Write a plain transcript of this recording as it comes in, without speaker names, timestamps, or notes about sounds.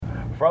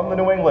From the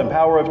New England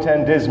Power of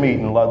 10 Diz Meet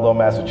in Ludlow,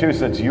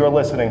 Massachusetts, you're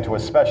listening to a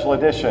special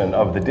edition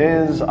of the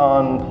Diz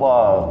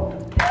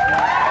Unplugged.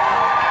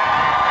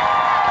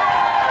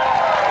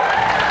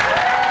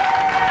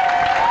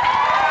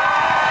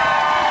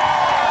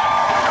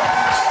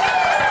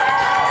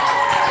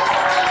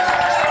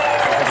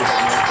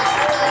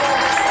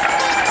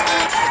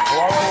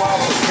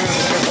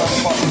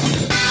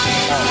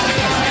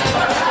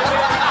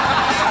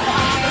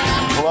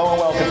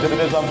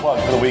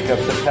 Unplugged for the week of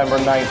September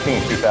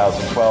 19,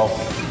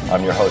 2012.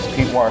 I'm your host,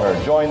 Pete Warner,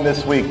 joined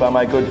this week by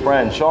my good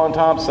friend, Sean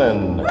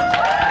Thompson,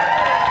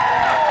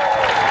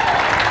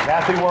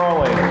 Kathy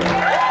Whirling,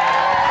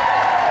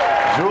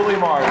 Julie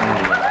Martin,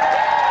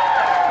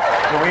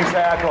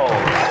 Teresa Eccles,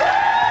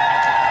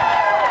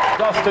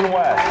 Dustin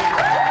West,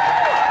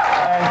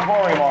 and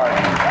Corey Martin.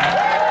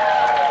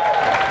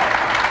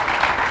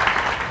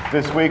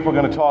 This week we're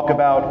going to talk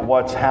about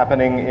what's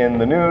happening in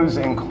the news,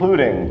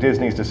 including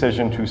Disney's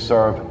decision to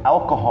serve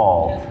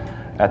alcohol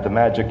at the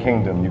Magic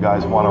Kingdom. You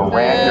guys want to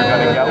rant? You're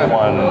going to get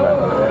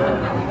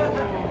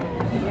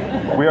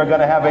one. We are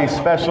going to have a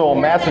special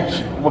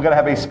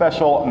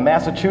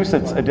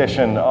Massachusetts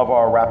edition of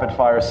our rapid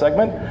fire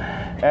segment,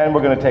 and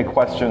we're going to take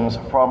questions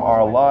from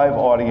our live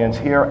audience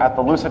here at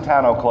the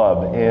Lusitano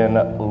Club in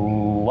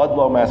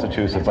Ludlow,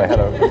 Massachusetts. I had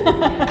to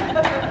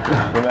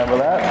remember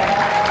that.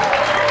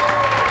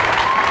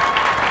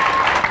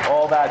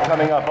 That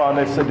coming up on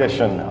this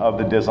edition of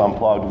the Diz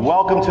Unplugged.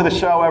 Welcome to the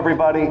show,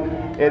 everybody.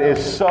 It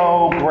is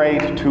so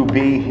great to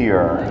be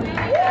here.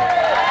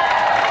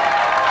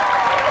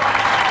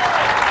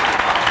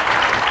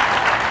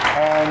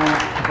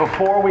 And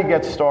before we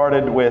get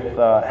started with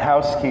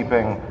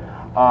housekeeping,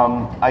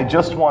 I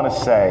just want to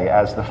say,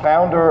 as the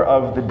founder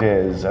of the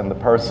Diz and the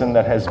person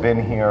that has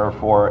been here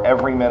for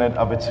every minute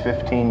of its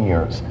 15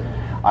 years,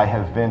 I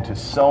have been to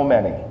so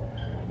many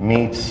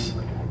meets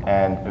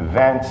and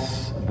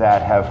events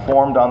that have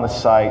formed on the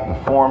site and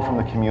formed from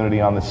the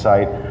community on the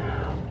site.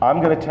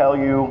 I'm going to tell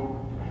you,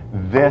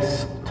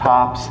 this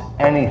tops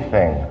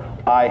anything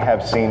I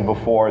have seen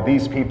before.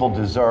 These people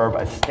deserve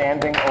a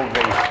standing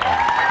ovation.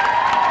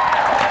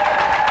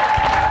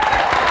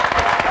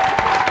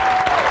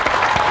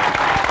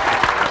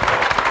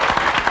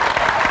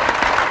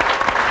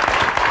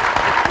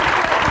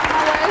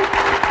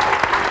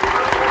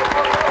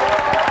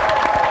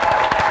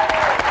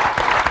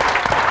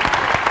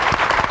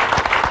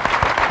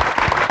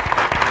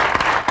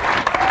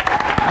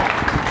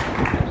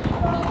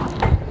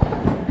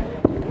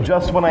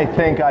 Just when I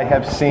think I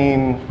have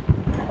seen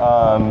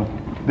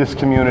this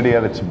community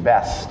at its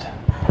best,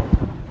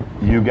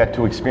 you get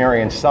to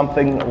experience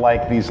something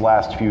like these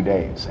last few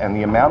days. And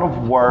the amount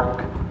of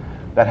work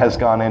that has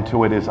gone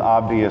into it is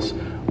obvious,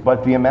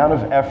 but the amount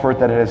of effort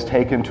that it has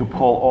taken to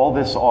pull all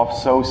this off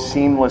so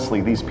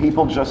seamlessly. These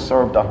people just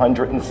served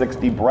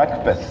 160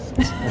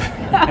 breakfasts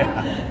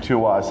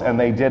to us, and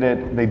they did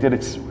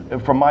it,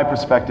 from my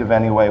perspective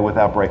anyway,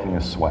 without breaking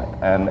a sweat.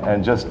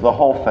 And just the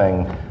whole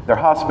thing, their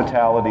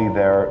hospitality,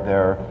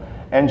 their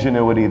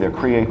ingenuity, their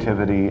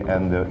creativity,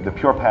 and the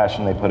pure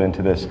passion they put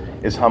into this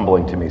is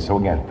humbling to me. So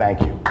again,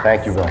 thank you.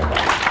 Thank you very much.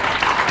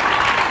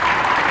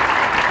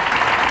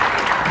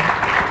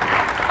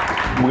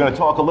 We're going to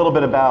talk a little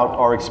bit about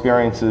our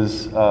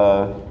experiences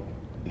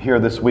here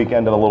this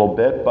weekend in a little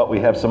bit, but we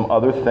have some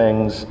other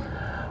things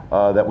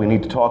that we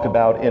need to talk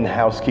about in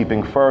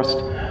housekeeping first.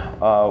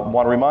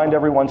 Want to remind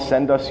everyone,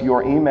 send us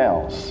your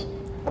emails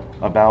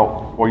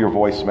or your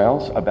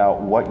voicemails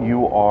about what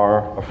you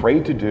are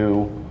afraid to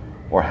do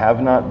or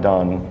have not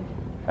done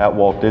at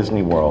Walt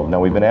Disney World. Now,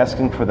 we've been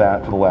asking for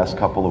that for the last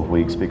couple of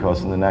weeks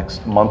because in the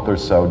next month or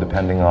so,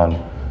 depending on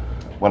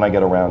when I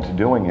get around to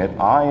doing it,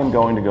 I am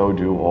going to go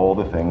do all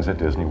the things at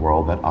Disney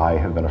World that I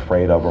have been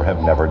afraid of or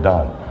have never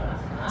done.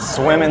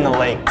 Swim in the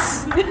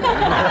lakes. We'll get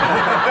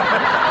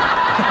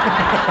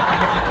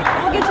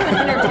you a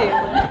dinner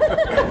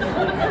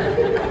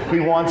too.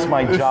 He wants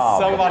my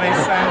job. Somebody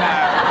send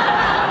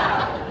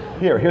that.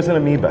 Here's an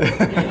amoeba.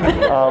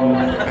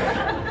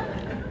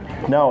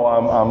 No,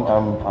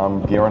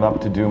 I'm gearing up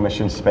to do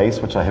Mission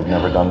Space, which I have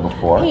never done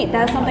before. Pete,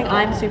 that's something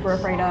I'm super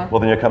afraid of. Well,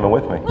 then you're coming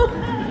with me.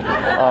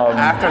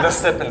 After the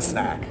sip and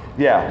snack.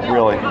 Yeah,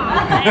 really.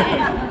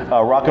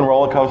 Rock and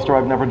roller coaster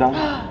I've never done.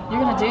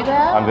 You're going to do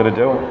that? I'm going to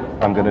do it.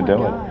 I'm going to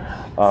do it.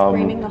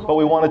 But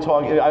we want to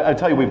talk, I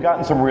tell you, we've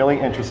gotten some really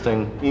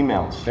interesting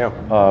emails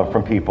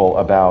from people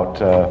about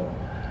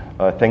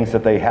things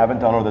that they haven't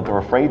done or that they're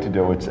afraid to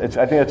do. I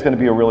think it's going to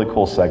be a really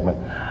cool segment.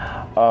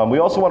 We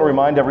also want to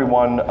remind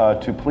everyone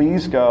to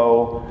please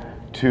go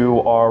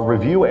to our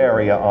review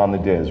area on the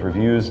Diz,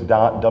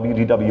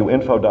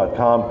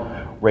 reviews.wdwinfo.com.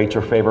 Rate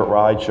your favorite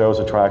ride, shows,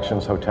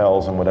 attractions,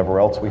 hotels, and whatever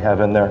else we have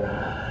in there.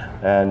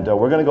 And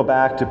we're going to go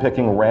back to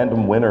picking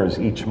random winners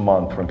each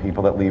month from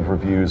people that leave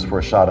reviews for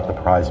a shot at the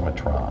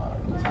Prizematron.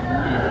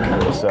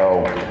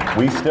 So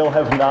we still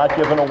have not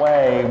given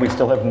away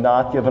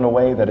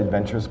that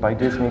Adventures by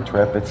Disney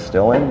trip. It's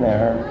still in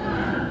there.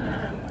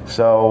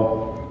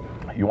 So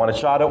you want a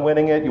shot at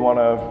winning it, you want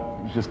to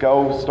just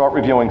go start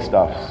reviewing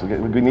stuff. So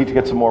we need to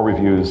get some more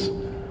reviews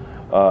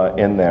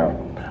in there.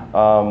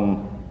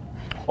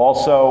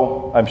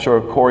 Also, I'm sure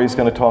Corey's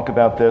going to talk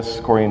about this.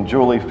 Corey and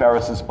Julie,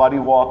 Ferris's Buddy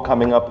Walk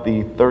coming up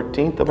the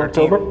 13th of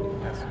October.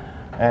 Yes.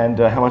 And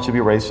how much have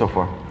you raised so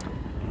far?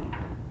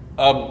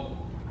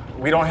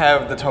 We don't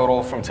have the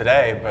total from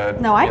today,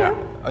 but No, I do.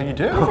 Oh, you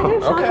do? Yes, I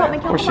do. Sean helped me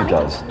Of count course the she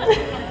money. does.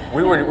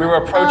 We were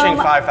approaching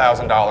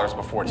 $5,000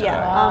 before today.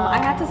 Yeah, I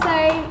have to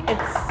say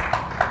it's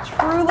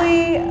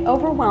truly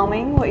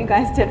overwhelming what you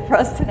guys did for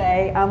us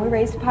today. We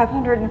raised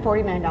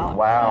 $549.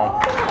 Wow.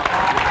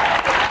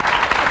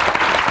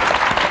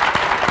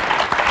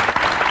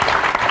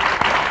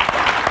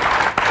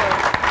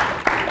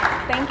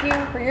 Thank you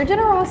for your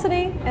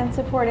generosity and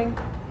supporting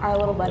our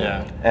little buddy.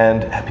 Yeah.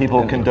 And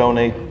people can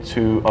donate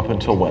to up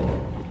until when?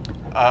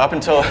 Up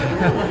until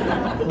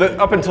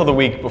the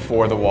week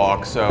before the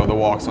walk. So the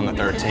walk's on the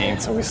 13th.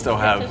 So we still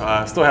have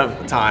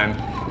time.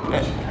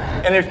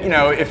 And if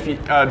you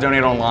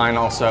donate online,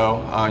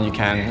 also you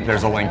can.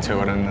 There's a link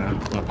to it on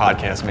the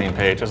podcast main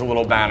page. There's a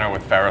little banner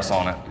with Ferris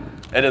on it.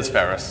 It is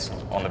Ferris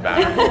on the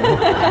banner.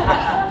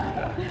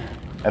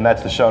 And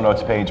that's the show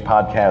notes page,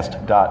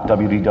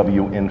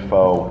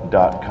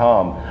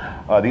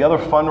 podcast.wdwinfo.com. The other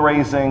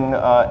fundraising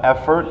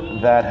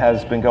effort that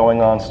has been going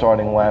on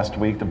starting last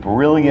week, the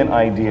brilliant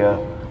idea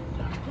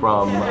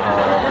from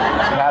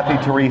Kathy,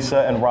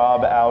 Teresa, and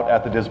Rob out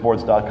at the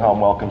disboards.com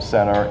Welcome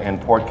Center in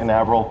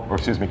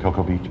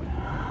Cocoa Beach.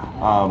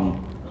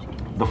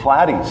 The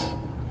Flatties.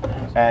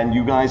 And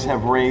you guys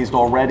have raised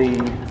already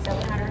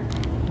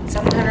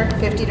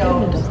 $750.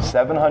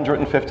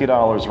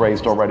 $750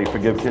 raised already for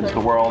Give Kids the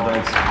World, and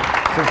it's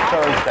since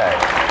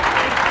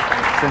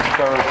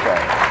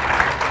Thursday.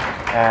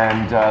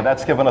 And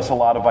that's given us a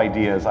lot to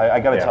ideas. I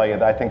got to tell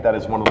you, I think that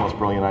is one of the most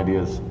brilliant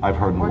ideas I've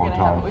heard in a long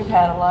time. We've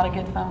had a lot of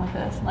good fun with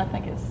this, and I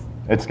think I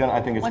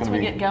think it's once going to we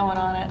be. get going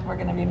on it, we're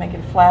going to be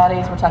making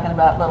flatties. We're talking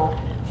about little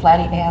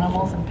flatty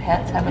animals and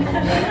pets having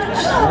little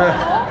names.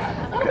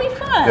 It'll be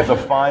fun. There's a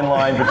fine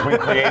line between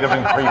creative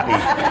and creepy.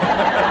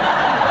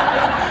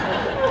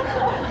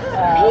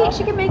 Pete,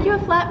 she can make you a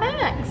flat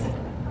Max.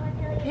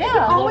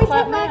 Yeah, Always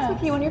have Max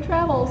with you on your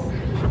travels.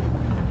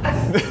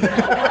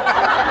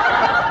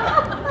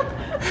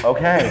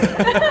 Okay.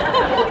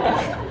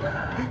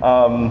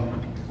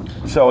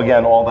 So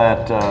again, all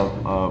that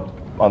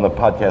on the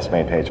podcast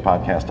main page,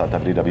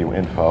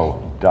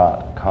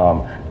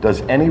 podcast.wdwinfo.com.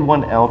 Does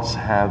anyone else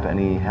have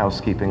any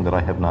housekeeping that I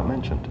have not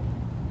mentioned?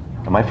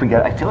 Am I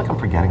forgetting? I feel like I'm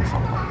forgetting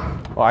something.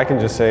 Well, I can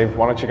just say,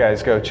 why don't you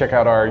guys go check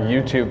out our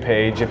YouTube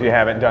page if you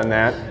haven't done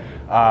that.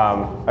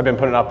 I've been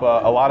putting up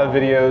a lot of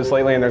videos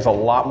lately, and there's a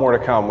lot more to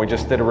come. We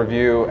just did a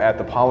review at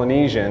the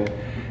Polynesian,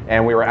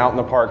 and we were out in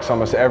the parks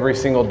almost every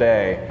single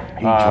day.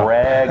 He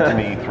dragged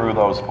me through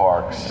those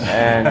parks.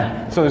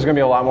 And so there's going to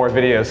be a lot more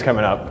videos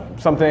coming up.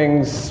 Some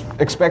things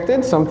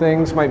expected, some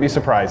things might be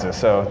surprises.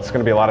 So it's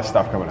going to be a lot of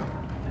stuff coming up.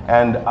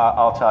 And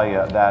I'll tell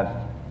you that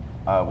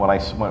when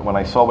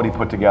I saw what he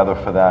put together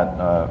for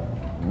that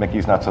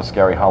Mickey's Not So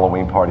Scary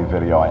Halloween Party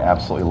video, I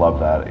absolutely love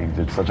that. He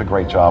did such a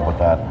great job with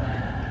that.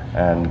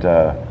 And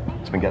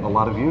it's been getting a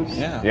lot of views.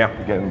 Yeah.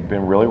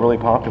 Been really, really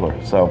popular.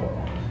 So,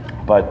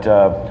 but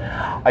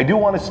I do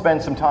want to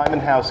spend some time in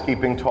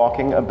housekeeping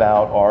talking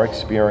about our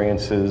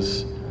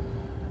experiences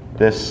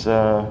this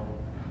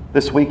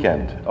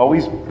weekend.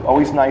 Always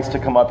nice to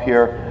come up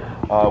here.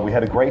 We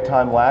had a great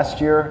time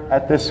last year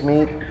at this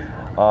meet.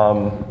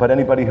 But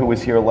anybody who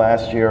was here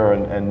last year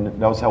and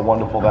knows how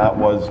wonderful that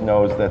was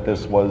knows that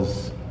this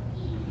was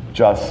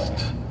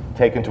just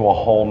taken to a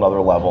whole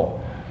nother level.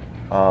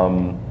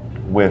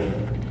 With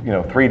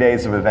 3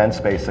 days of events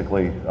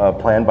basically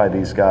planned by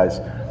these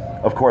guys.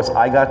 Of course,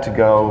 I got to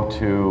go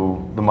to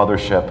the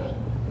mothership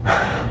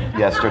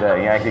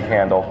yesterday, Yankee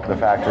Candle, the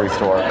factory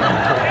store.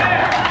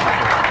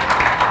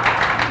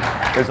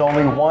 There's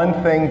only one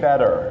thing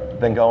better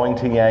than going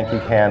to Yankee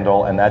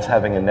Candle, and that's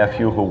having a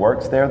nephew who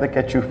works there that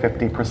gets you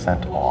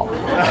 50% off.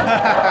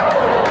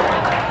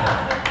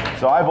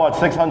 So I bought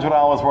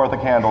 $600 worth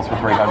of candles for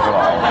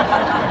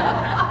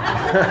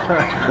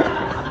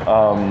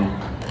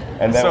 $300.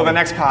 And then So the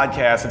next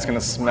podcast, it's going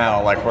to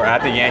smell like we're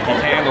at the Yankee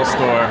Candle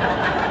store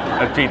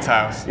at Pete's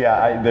house.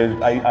 Yeah,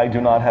 I do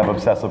not have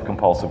obsessive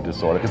compulsive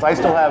disorder because I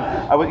still have.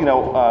 I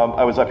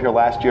was up here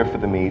last year for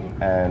the meet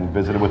and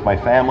visited with my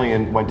family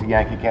and went to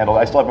Yankee Candle.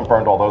 I still haven't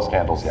burned all those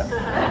candles yet.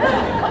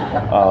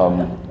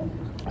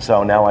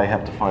 So now I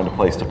have to find a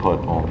place to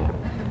put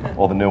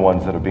all the new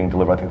ones that are being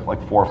delivered. I think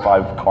like 4 or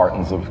 5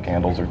 cartons of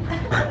candles are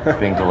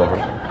being delivered.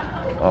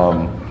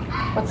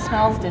 What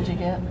smells did you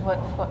get? What?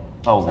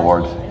 Oh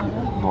Lord,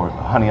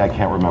 honey, I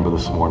can't remember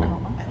this morning.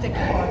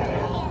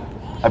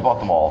 I bought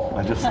them all.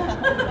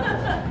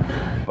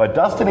 But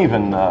Dustin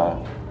even, I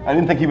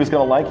didn't think he was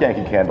going to like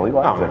Yankee Candle. He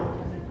liked it.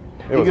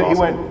 It was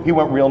awesome. He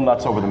went real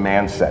nuts over the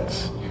man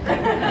scents.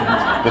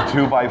 The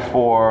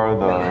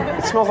 2x4,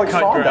 It smells like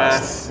Cut sawdust.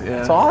 grass, yeah.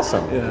 It's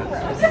awesome.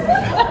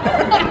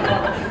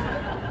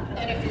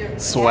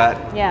 Sweat.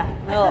 Yeah.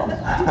 Ugh.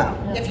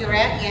 If you're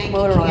at Yankee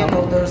Motor oil.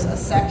 Candle, there's a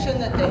section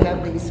that they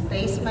have these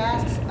face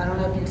masks. I don't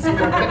know if you've seen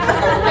their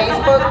pictures on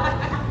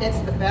Facebook. It's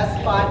the best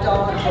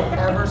 $5 you'll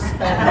ever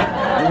spend.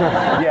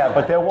 Yeah,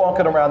 but they're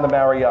walking around the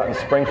Marriott in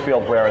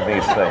Springfield wearing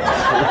these things.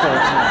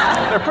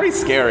 They're pretty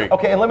scary.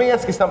 Okay, and let me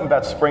ask you something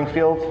about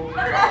Springfield.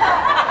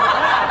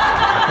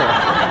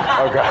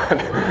 Oh,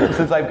 God.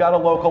 Since I've got a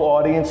local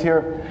audience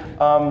here,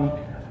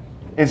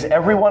 is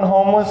everyone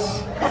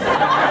homeless?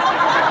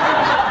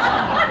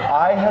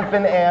 I have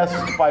been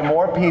asked by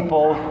more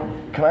people,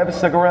 can I have a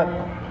cigarette?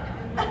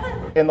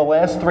 In the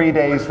last 3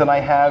 days than I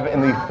have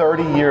in the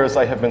 30 years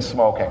I have been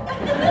smoking.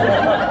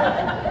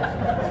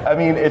 I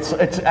mean, it's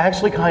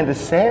actually kind of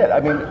sad.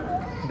 I mean,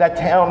 that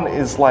town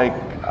is like,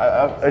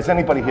 is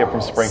anybody here from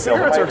Springfield?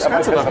 Cigarettes are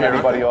expensive up pissing here.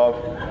 anybody off?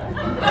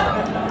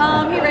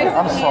 He raised his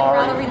hand sorry.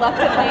 rather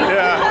reluctantly.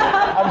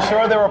 Yeah. I'm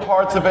sure there are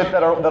parts of it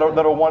that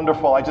are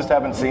wonderful. I just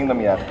haven't seen them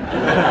yet.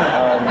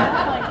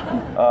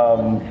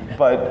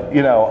 But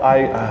you know,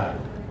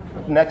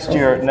 next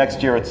year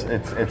it's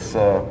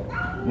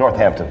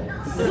Northampton.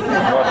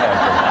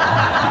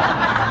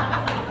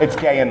 Northampton. It's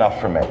gay enough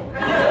for me.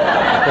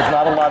 There's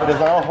not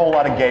a whole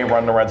lot of gay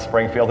running around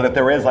Springfield, and if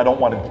there is, I don't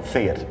want to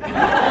see it.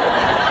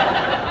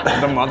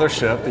 The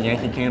mothership, the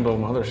Yankee Candle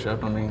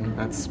mothership. I mean,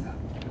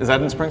 is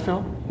that in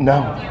Springfield?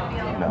 No.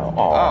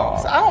 Oh.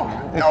 So I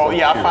don't know.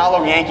 Yeah, I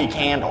follow Yankee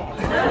Candle.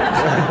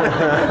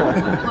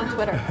 On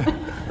Twitter.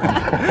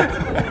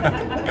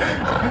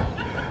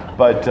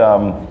 But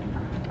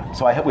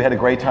so we had a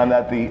great time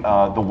at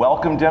the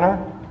welcome dinner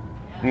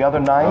the other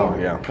night. Oh,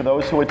 yeah. For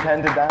those who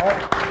attended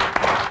that,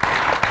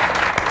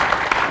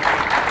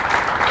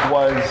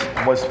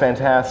 was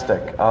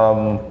fantastic.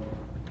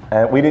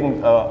 And we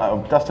didn't.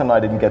 Dustin and I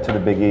didn't get to the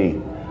Big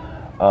E.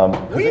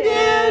 We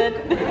did.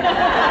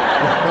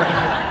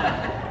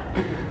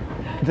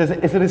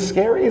 Is it as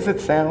scary as it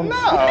sounds? No,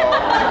 not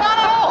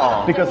at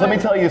all. Because let me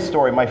tell you a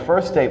story. My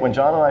first date, when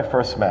John and I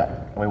first met,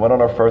 and we went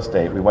on our first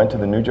date, we went to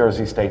the New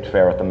Jersey State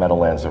Fair at the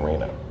Meadowlands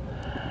Arena.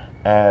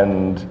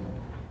 And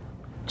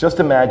just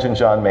imagine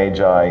John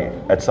Magi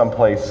at some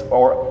place,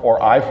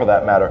 or I for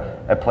that matter,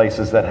 at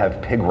places that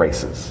have pig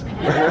races.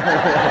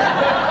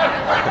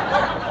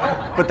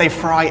 But they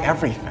fry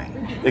everything.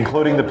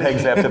 Including the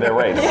pigs after their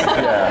race.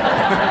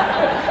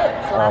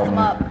 Yeah. Slice them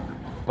up.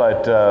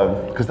 But,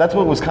 because that's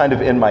what was kind of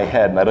in my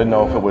head, and I didn't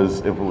know if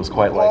it was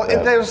quite like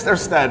that.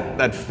 There's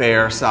that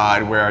fair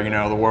side where, you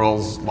know, the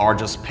world's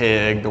largest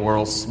pig, the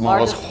world's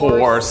smallest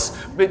horse.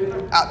 But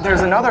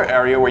there's another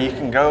area where you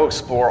can go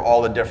explore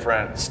all the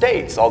different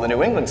states, all the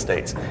New England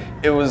states.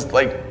 It was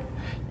like,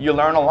 you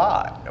learn a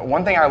lot.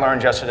 One thing I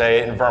learned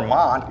yesterday in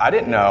Vermont, I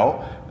didn't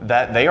know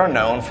that they are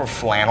known for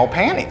flannel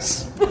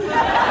panties.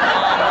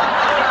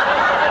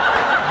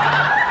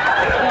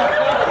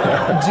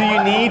 Do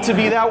you need to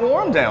be that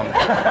warm down there?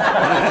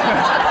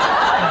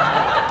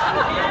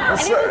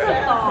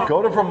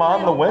 Go to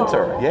Vermont in the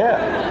winter,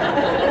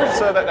 yeah.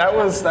 So that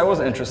was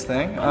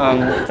interesting.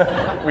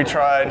 We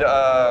tried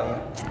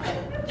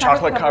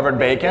chocolate-covered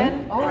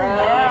bacon. Oh,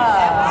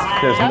 yeah.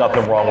 There's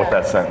nothing wrong with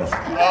that sentence.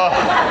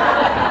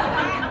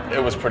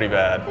 It was pretty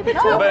bad. Two of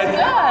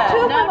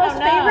my most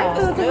favorite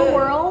foods in the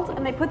world,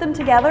 and they put them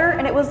together,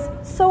 and it was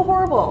so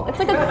horrible. It's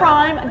like a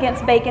crime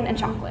against bacon and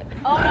chocolate.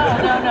 Oh,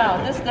 no.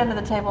 This end of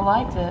the table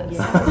liked it.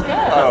 So it was good.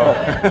 Oh.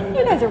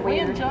 You guys are We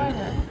weird. enjoyed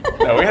it.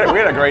 No, we had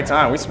a great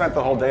time. We spent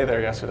the whole day there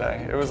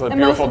yesterday. It was a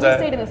beautiful We day.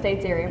 stayed in the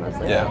States area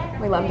mostly. Yeah.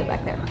 We loved it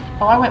back there.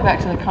 Oh, I went back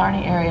to the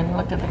Kearney area and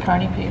looked at the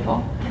Kearney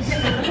people.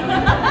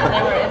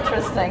 They were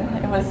interesting.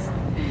 It was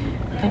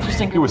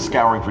interesting. You were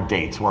scouring for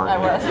dates, weren't you? I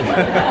was.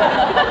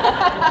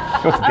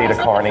 What's I Data was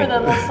looking Carney? for the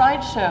little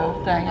sideshow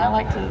thing. I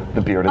like to.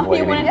 The bearded You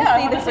lady. wanted to Yeah, I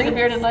see want the to see the freaks?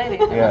 bearded lady.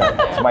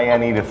 Yeah, it's my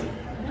Aunt Edith.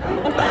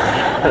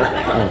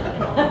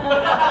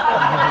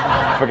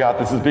 Forgot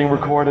this is being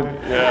recorded.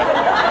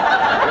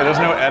 Yeah, there's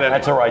no edit.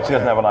 That's all right, she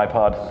doesn't have an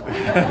iPod.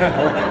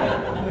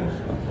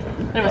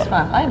 It was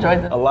fun. I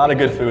enjoyed it. A lot of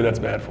good food that's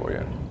bad for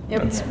you.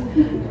 Yep. That's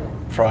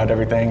fried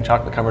everything,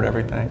 chocolate covered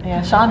everything.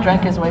 Yeah, Sean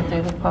drank his way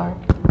through the park.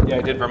 Yeah,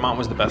 I did. Vermont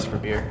was the best for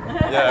beer.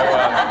 Yeah,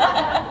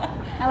 well,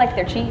 I like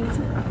their cheese.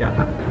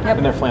 Yeah.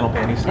 And their flannel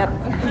panties. Yep.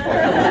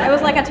 It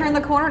was like I turned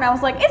the corner and I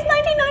was like, it's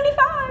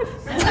 1995.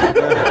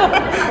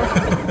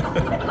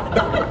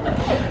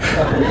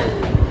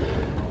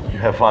 You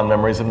have fond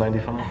memories of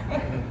 95?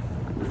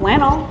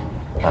 Flannel.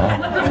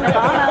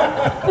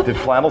 Nirvana. Did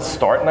flannel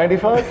start in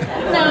 95?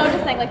 No,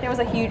 just saying, like there was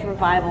a huge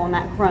revival in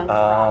that grunge rock.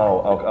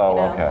 Oh, You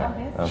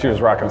know? okay. She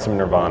was rocking some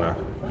Nirvana.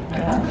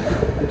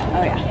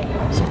 Oh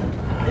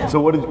yeah.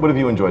 So what have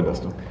you enjoyed,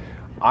 Dustin?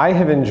 I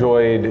have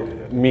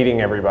enjoyed meeting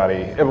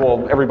everybody.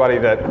 Well, everybody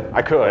that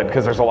I could,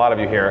 because there's a lot of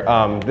you here.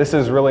 This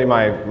is really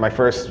my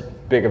first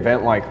big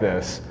event like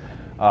this,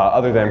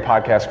 other than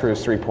Podcast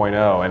Cruise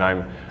 3.0, and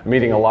I'm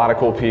meeting a lot of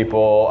cool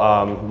people.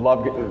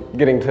 Love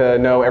getting to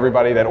know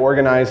everybody that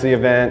organized the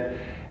event,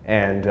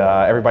 and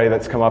everybody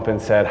that's come up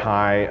and said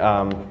hi.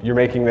 You're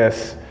making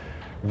this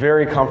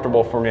very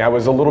comfortable for me. I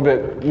was a little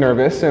bit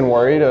nervous and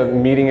worried of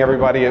meeting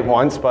everybody at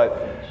once,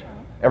 but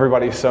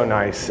everybody's so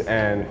nice,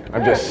 and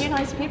I'm There are just... a few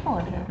nice people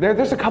in here.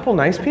 There's a couple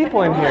nice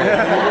people in here.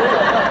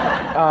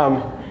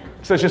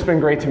 So it's just been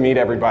great to meet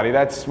everybody.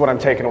 That's what I'm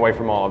taking away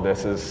from all of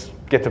this is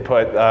get to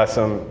put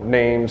some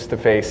names to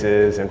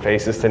faces and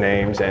faces to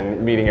names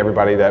and meeting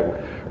everybody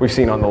that we've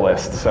seen on the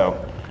list.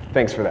 So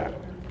thanks for that.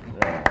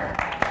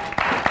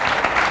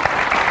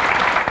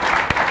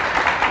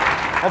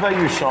 How about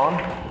you, Sean?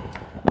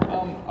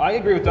 I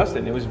agree with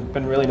Dustin. It was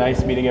been really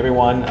nice meeting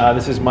everyone.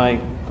 This is my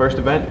first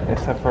event,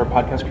 except for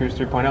Podcast Cruise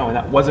 3.0, and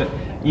that wasn't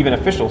even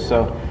official,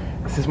 so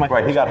this is my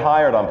Right, he got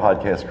hired on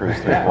Podcast Cruise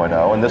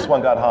 3.0, and this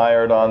one got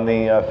hired on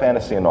the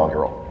Fantasy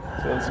Inaugural.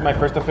 So this is my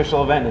first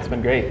official event. It's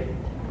been great.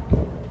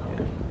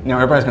 You know,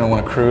 everybody's going to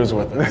want to cruise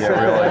with us. Yeah,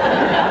 really.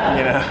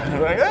 You know,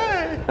 like,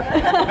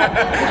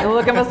 hey! You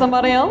looking for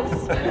somebody else?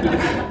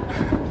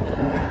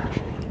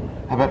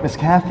 How about Miss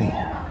Kathy?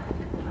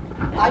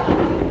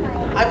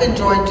 I've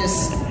enjoyed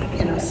just,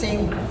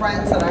 seeing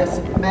friends that I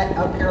met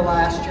up here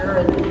last year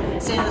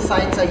and seeing the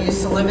sights. I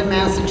used to live in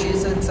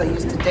Massachusetts. I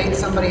used to date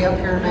somebody up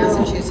here in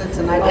Massachusetts,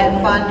 and I've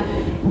had fun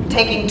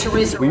taking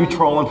Teresa Were you around.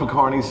 trolling for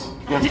Carney's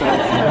yesterday?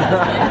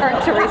 Her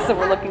and Teresa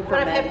were looking for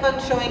But I've me. had fun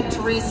showing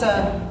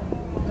Teresa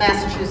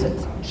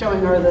Massachusetts, showing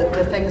her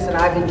the things that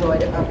I've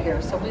enjoyed up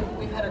here. So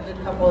we've had a good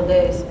couple of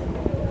days.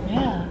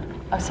 Yeah.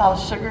 I saw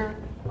Sugar,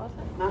 what was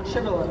it? Mount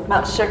Sugarloaf.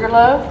 Mount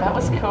Sugarloaf. That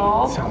was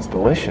cool. Sounds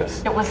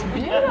delicious. It was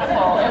beautiful. It was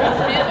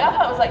beautiful. I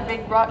thought it was like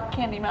Big Rock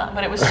Candy Mountain,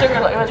 but it was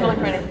Sugarloaf. It was really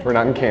pretty. We're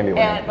not in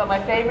Candyland. But my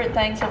favorite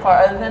thing so far,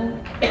 other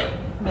than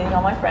meeting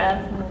all my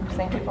friends and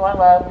seeing people I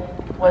love,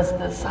 was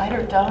the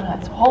cider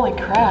donuts. Holy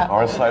crap.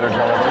 Our cider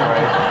donuts are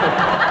great.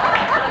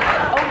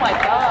 Oh my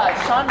God.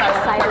 Sean and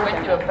I were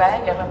with you a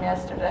bag of them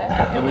yesterday.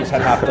 And we just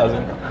had half a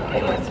dozen.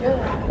 It was good.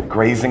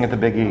 Grazing at the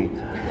Big E.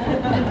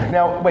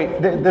 Now, wait,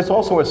 there's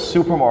also a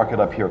supermarket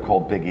up here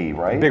called Big E,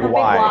 right? Big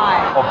Y.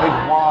 Oh, Big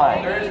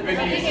Y.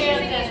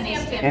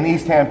 In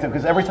East Hampton,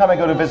 because every time I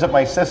go to visit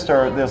my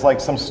sister, there's like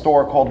some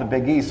store called the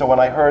Big E. So when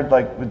I heard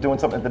like we're doing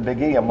something at the Big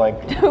E, I'm like,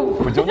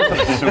 we're doing this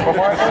at the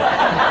supermarket?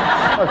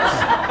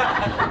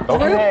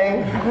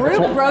 Okay.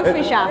 Group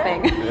grocery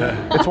shopping.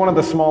 It's one of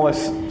the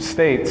smallest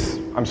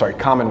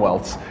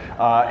commonwealths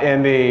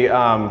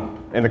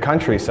in the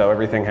country, so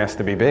everything has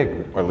to be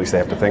big, or at least they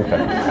have to think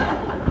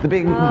that. The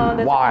Big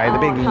Y, the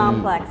Big E.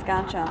 Complex,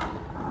 gotcha.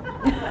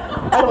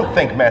 I don't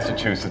think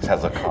Massachusetts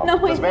has a complex. No,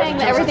 he's Does saying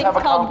that Massachusetts everything's have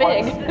a called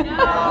complex? big. No,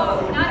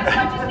 not as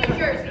much as New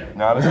Jersey.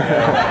 Not as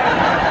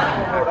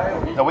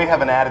No, we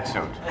have an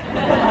attitude.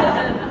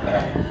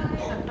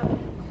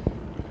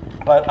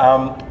 But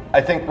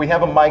I think we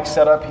have a mic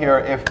set up here.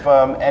 If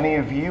any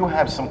of you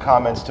have some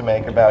comments to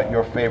make about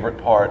your favorite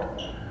part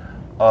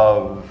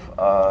of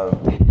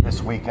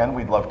this weekend,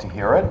 we'd love to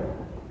hear it.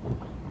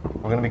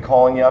 We're going to be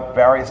calling you up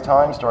various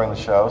times during the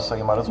show, so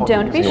you might as well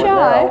Don't be do it shy.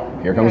 now.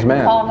 Here comes Call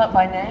Matt. them up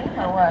by name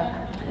or what?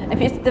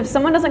 If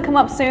someone doesn't come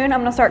up soon, I'm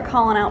gonna start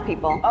calling out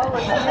people. Oh,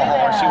 let's do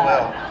that. She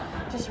will.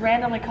 Just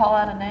randomly call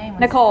out a name.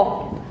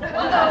 Nicole.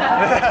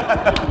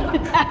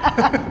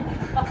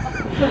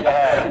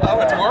 Oh,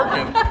 it's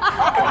working.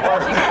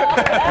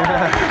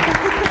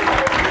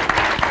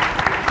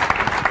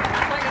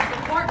 Like a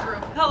support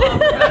group. Hello.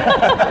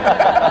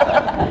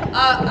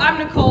 I'm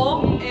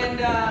Nicole, and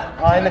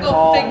Hi, typical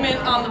Nicole. figment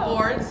on the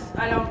boards.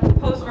 I don't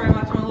post very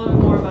much. I'm a little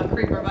bit more of a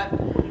creeper, but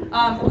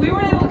we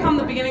weren't able to come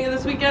the beginning of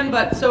this weekend,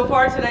 but so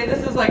far today,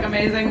 this is like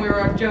amazing. We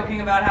were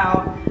joking about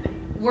how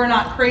we're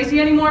not crazy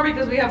anymore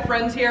because we have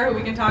friends here who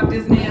we can talk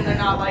Disney and they're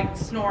not like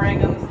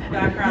snoring in the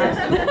background.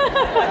 So,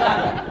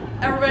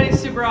 everybody's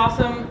super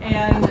awesome,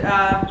 and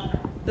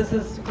this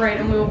is great,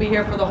 and we will be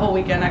here for the whole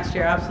weekend next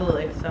year,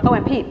 absolutely. So. Oh,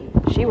 and Pete.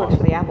 She works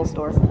for the Apple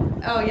Store.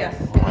 Oh, yes.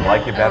 I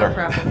like you better. I work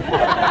for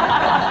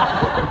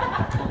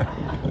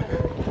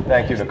Apple.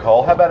 Thank you,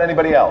 Nicole. How about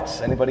anybody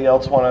else? Anybody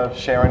else want to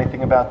share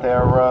anything about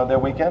their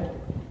weekend?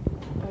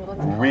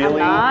 Really?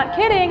 Not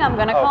kidding. I'm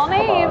gonna Oh, call come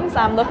on. names.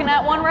 I'm looking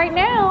at one right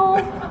now.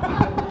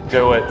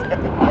 Do it.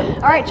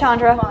 All right,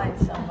 Chandra. Find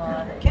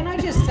somebody. Can I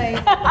just say,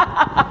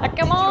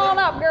 Come on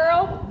up,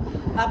 girl.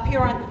 up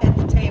here at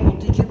the table,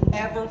 did you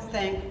ever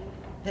think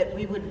that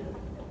we would,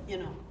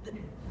 that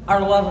our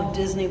love of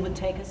Disney would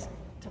take us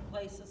to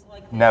places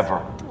like this?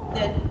 Never.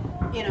 That,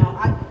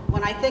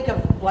 when I think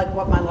of like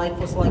what my life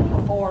was like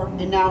before,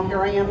 and now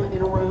here I am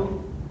in a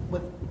room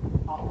with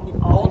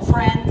old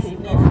friends,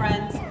 new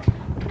friends.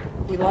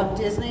 We love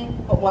Disney,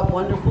 but what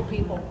wonderful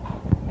people.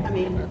 I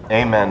mean,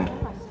 Amen.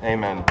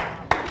 Amen.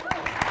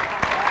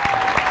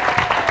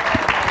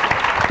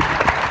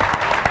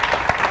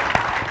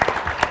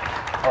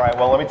 All right,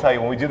 well, let me tell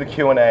you, when we do the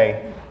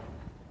Q&A,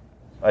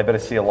 I better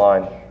see a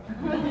line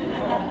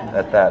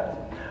at that.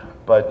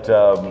 But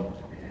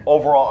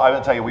overall, I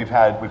will tell you, we've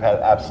had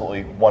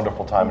absolutely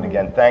wonderful time. And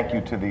again, thank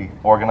you to the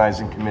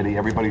organizing committee,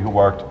 everybody who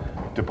worked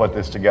to put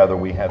this together.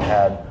 We have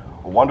had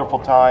a wonderful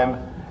time,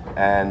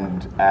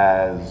 and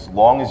as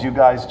long as you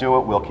guys do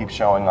it, we'll keep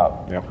showing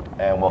up. Yep.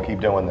 And we'll keep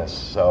doing this.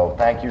 So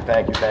thank you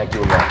again. You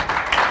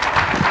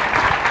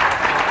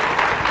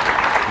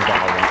got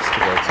my links to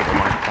go to the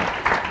microphone.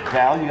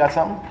 Val, you got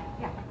something?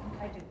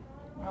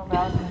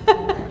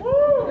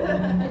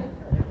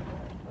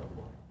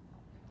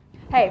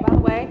 Hey, Hey, by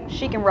the way,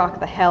 she can rock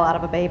the hell out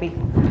of a baby. It's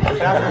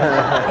one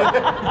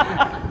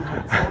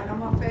of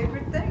my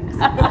favorite things.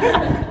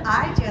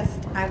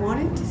 I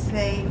wanted to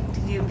say to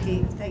you,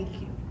 Pete,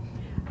 thank you.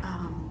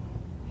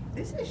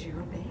 This is your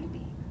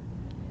baby.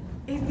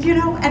 You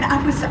know, and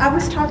I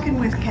was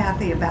talking with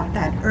Kathy about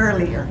that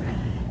earlier.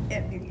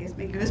 It gives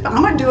me goosebumps.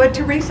 I'm gonna do it,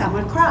 Teresa. I'm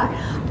gonna cry.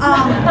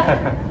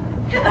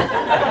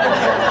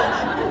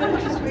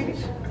 Sweetie.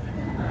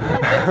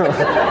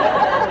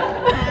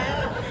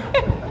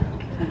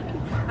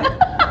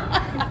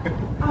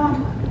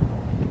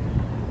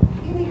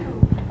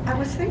 Anywho, I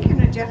was thinking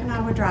that Jeff and I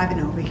were driving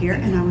over here,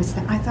 and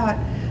I thought,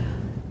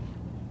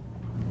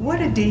 what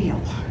a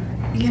deal,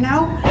 you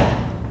know?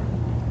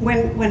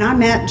 When I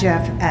met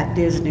Jeff at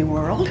Disney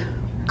World,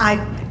 I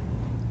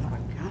thought,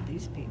 God,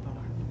 these people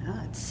are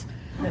nuts.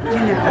 You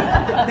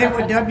know, they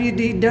were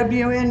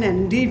WDWing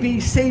and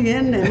DVCing,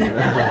 and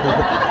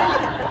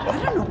I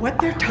don't know what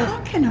they're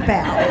talking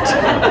about.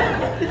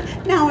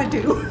 Now I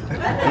do.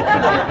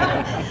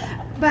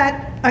 But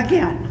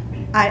again,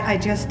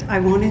 I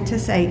wanted to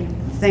say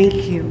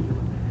thank you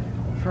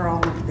for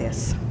all of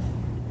this.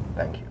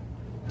 Thank you.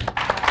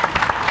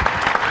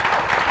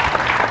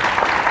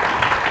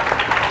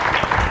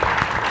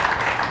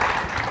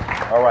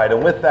 All right,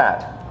 and with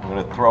that, I'm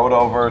going to throw it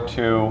over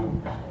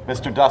to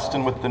Mr.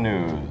 Dustin with the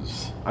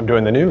news. I'm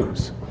doing the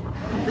news.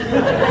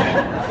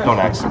 Don't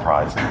act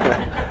surprised.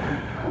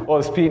 Well,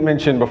 as Pete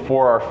mentioned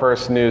before, our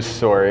first news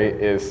story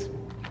is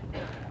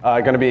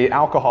going to be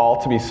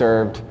alcohol to be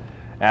served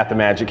at the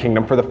Magic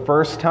Kingdom. For the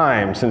first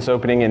time since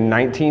opening in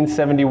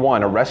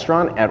 1971, a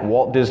restaurant at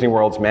Walt Disney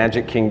World's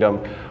Magic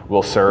Kingdom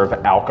will serve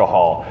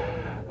alcohol.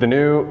 The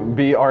new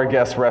Be Our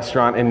Guest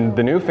restaurant in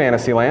the new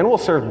Fantasyland will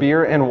serve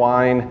beer and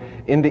wine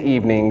in the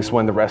evenings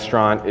when the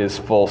restaurant is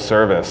full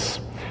service.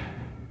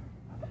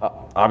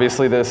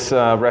 Obviously, this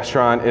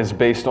restaurant is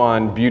based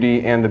on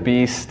Beauty and the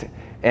Beast,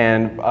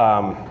 and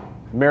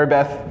Mary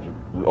Beth,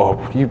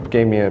 oh, you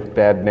gave me a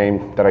bad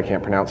name that I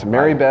can't pronounce.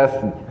 Mary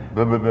Beth,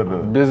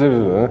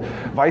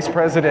 Vice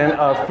President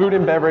of Food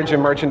and Beverage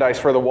and Merchandise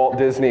for the Walt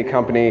Disney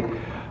Company,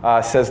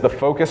 says the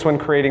focus when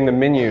creating the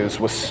menus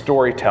was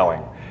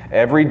storytelling.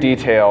 Every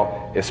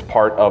detail is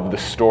part of the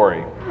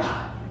story.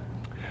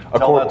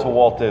 Tell that to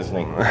Walt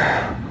Disney.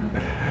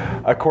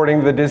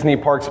 According to the Disney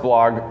Parks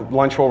blog,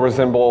 lunch will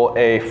resemble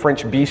a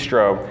French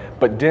bistro,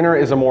 but dinner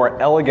is a more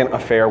elegant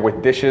affair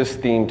with dishes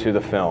themed to the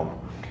film.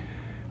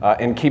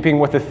 In keeping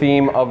with the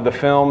theme of the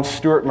film,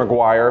 Stuart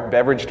McGuire,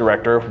 beverage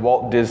director,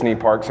 Walt Disney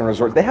Parks and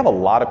Resorts, they have a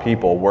lot of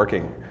people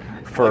working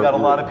for... They got a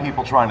lot of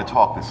people trying to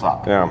talk this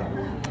up. Yeah.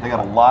 They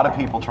got a lot of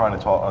people trying to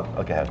talk.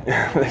 Go ahead.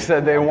 They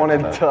said they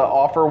wanted to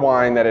offer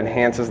wine that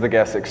enhances the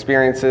guest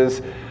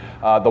experiences.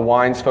 The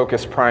wines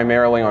focus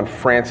primarily on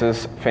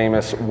France's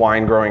famous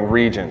wine-growing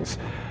regions.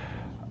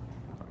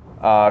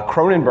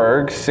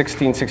 Kronenbourg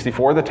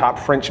 1664, the top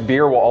French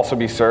beer, will also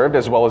be served,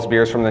 as well as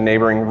beers from the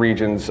neighboring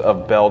regions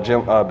of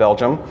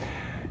Belgium.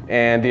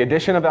 And the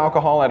addition of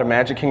alcohol at a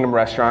Magic Kingdom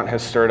restaurant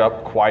has stirred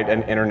up quite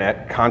an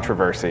internet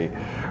controversy.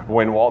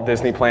 When Walt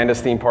Disney planned his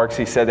theme parks,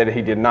 he said that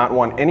he did not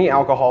want any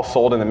alcohol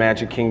sold in the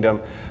Magic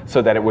Kingdom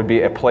so that it would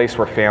be a place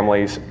where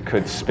families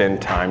could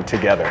spend time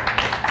together.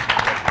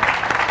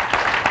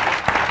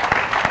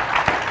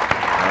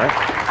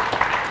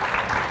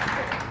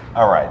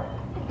 All right.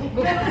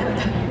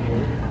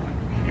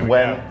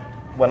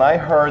 When I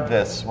heard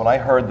this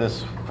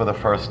for the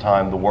first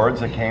time, the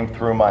words that came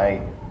through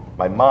my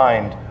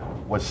mind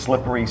was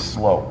slippery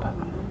slope.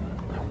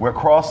 We're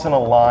crossing a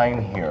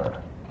line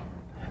here.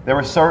 There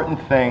are certain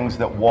things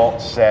that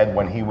Walt said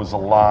when he was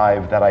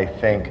alive that I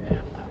think,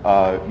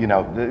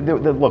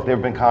 look, there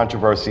have been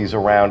controversies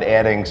around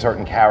adding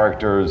certain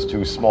characters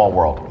to Small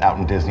World out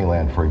in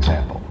Disneyland, for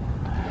example.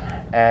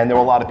 And there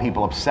were a lot of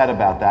people upset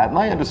about that, and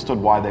I understood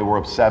why they were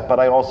upset, but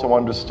I also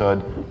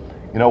understood,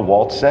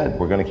 Walt said,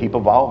 we're going to keep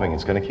evolving.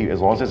 It's going to keep, as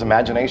long as there's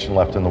imagination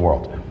left in the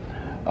world.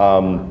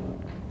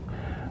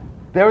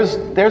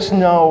 There's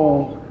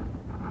no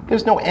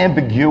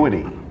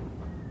ambiguity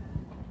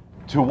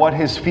to what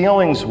his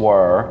feelings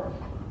were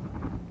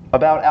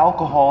about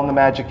alcohol in the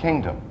Magic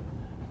Kingdom.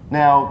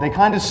 Now, they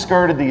kind of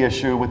skirted the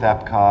issue with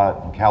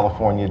Epcot and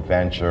California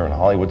Adventure and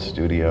Hollywood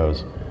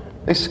Studios.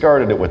 They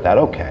skirted it with that,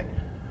 okay.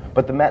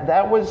 But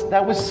that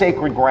was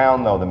sacred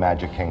ground, though, the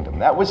Magic Kingdom.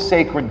 That was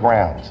sacred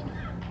ground.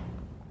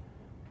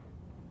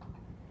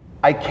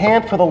 I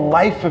can't for the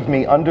life of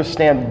me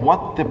understand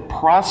what the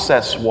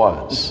process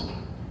was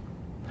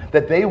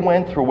that they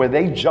went through where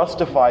they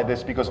justified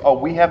this because,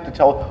 we have to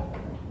tell...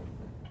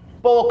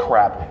 Bull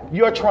crap.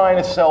 You're trying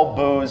to sell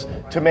booze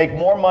to make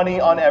more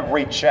money on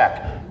every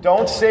check.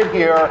 Don't sit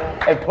here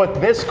and put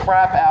this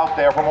crap out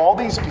there from all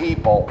these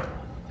people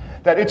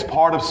that it's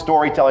part of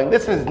storytelling.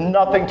 This has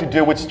nothing to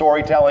do with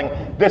storytelling.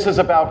 This is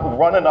about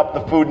running up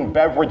the food and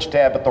beverage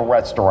tab at the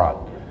restaurant.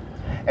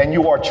 And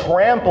you are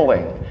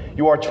trampling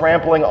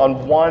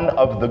on one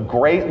of the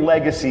great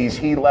legacies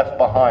he left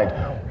behind.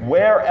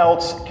 Where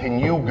else can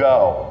you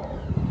go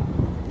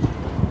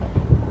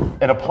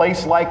in a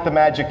place like the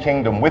Magic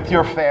Kingdom with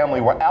your family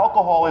where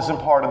alcohol isn't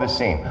part of the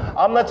scene.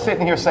 I'm not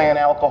sitting here saying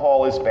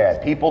alcohol is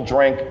bad. People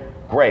drink,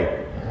 great.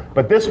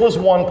 But this was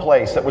one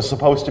place that was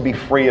supposed to be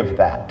free of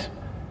that.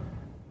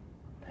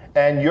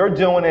 And you're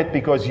doing it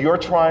because you're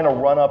trying to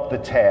run up the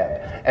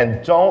tab.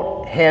 And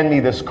don't hand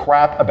me this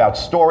crap about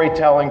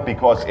storytelling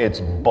because it's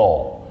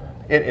bull.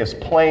 It is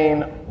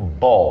plain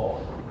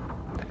bull.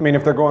 I mean,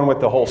 if they're going with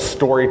the whole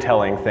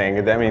storytelling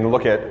thing, I mean,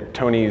 look at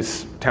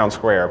Tony's Town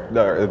Square,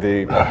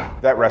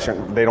 that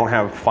restaurant. They don't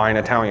have fine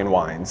Italian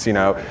wines, you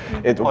know.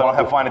 Well, they don't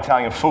have fine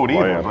Italian food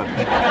either. Well,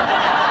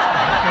 yeah.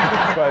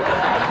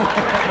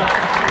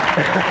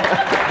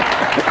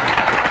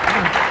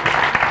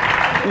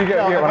 You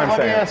get what I'm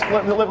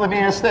saying. Let me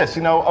ask this.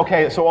 You know,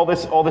 okay, so all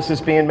this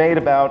is being made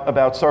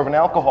about serving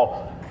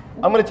alcohol.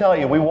 I'm going to tell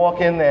you, we walk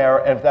in there,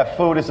 and if that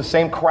food is the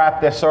same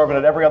crap they're serving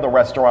at every other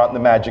restaurant in the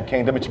Magic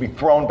Kingdom, it should be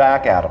thrown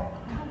back at them.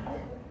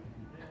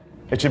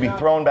 It should be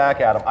thrown back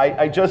at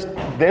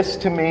them. This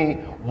to me,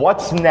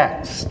 what's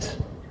next?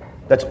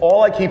 That's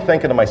all I keep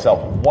thinking to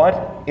myself.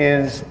 What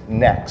is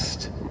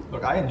next?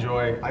 Look, I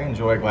enjoy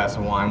a glass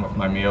of wine with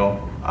my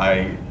meal.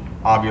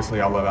 Obviously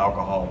I love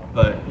alcohol,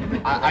 but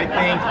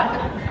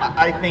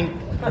I think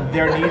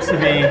there needs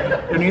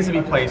to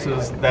be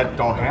places that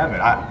don't have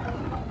it.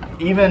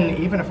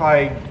 Even if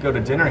I go to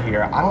dinner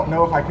here, I don't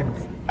know if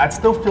I'd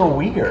still feel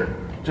weird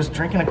just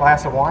drinking a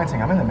glass of wine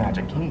saying I'm in the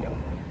Magic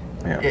Kingdom.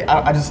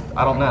 Yeah.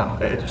 I don't know.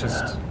 It's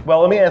just... Well,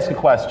 let me ask a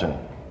question.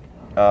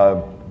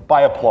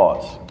 By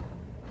applause.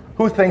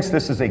 Who thinks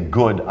this is a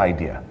good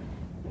idea?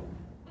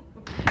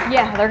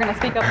 Yeah, they're going to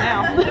speak up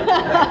now.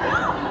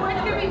 Well,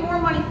 it's going to be more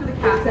money for the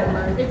cast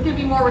members. It's going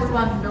to be more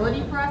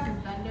responsibility for us as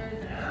vendors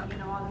and, you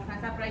know, all this kind of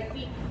stuff. But I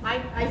see...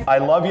 I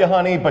love you,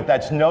 honey, but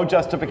that's no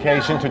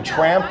justification to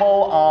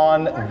trample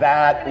on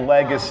that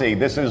legacy.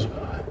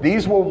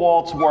 These were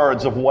Walt's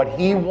words of what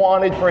he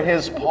wanted for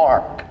his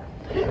park.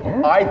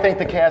 I think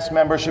the cast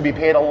members should be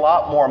paid a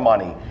lot more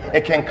money.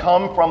 It can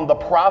come from the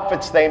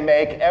profits they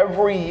make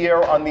every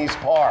year on these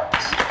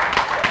parks.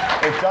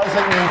 It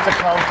doesn't need to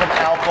come from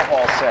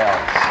alcohol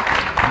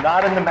sales.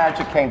 Not in the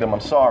Magic Kingdom, I'm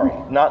sorry.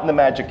 Not in the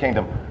Magic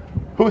Kingdom.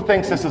 Who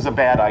thinks this is a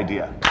bad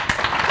idea?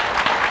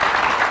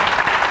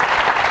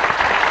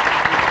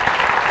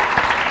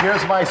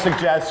 Here's my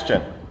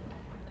suggestion.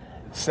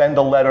 Send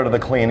a letter to the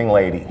cleaning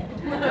lady.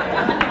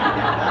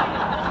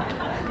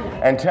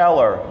 And tell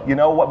her, you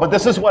know what, but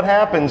this is what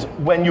happens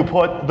when you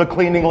put the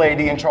cleaning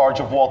lady in charge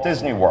of Walt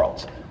Disney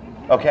World,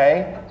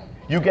 okay?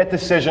 You get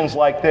decisions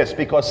like this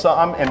because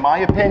in my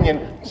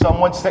opinion,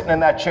 someone's sitting in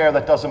that chair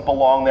that doesn't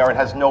belong there and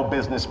has no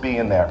business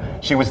being there.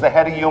 She was the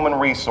head of human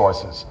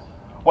resources.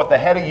 What the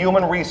head of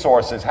human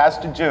resources has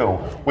to do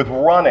with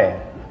running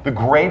the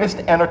greatest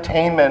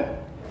entertainment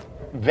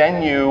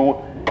venue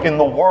in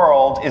the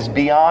world is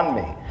beyond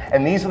me.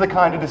 And these are the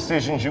kind of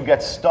decisions you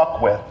get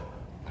stuck with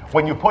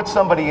when you put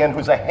somebody in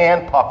who's a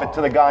hand puppet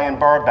to the guy in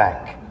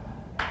Burbank.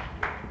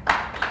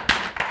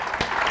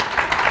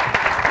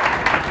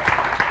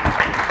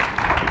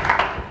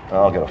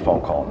 I'll get a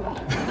phone call.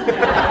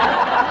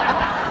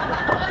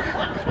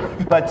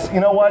 But you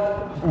know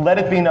what? Let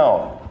it be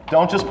known.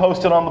 Don't just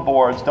post it on the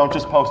boards. Don't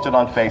just post it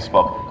on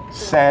Facebook.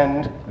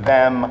 Send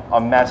them a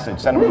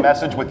message. Send them a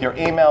message with your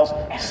emails.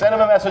 Send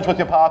them a message with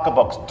your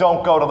pocketbooks.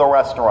 Don't go to the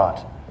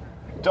restaurant.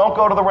 Don't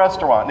go to the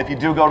restaurant. And if you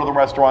do go to the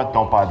restaurant,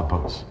 don't buy the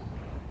booze.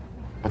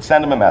 But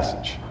send them a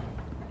message.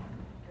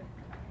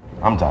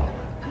 I'm done.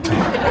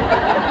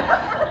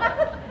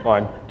 Well,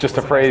 I'm just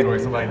afraid.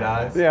 Somebody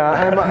dies. Yeah,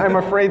 I'm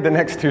afraid the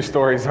next two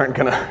stories aren't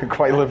going to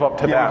quite live up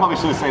to Yeah, that. we probably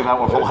should have saved that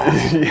one for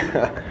last.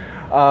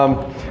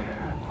 Yeah.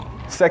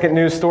 Second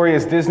news story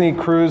is Disney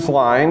Cruise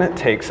Line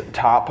takes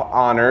top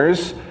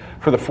honors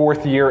for the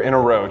fourth year in a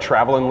row.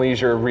 Travel and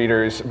Leisure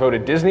readers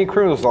voted Disney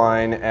Cruise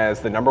Line as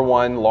the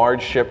 #1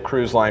 large ship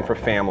cruise line for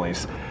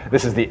families.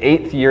 This is the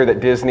 8th year that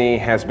Disney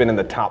has been in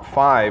the top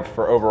 5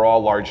 for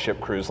overall large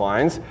ship cruise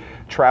lines.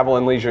 Travel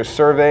and Leisure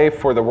survey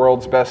for the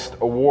world's best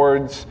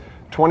awards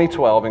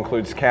 2012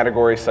 includes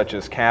categories such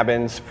as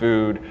cabins,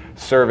 food,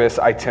 service,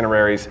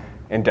 itineraries,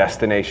 and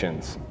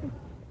destinations.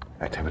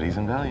 Activities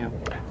and value.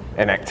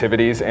 And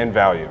activities and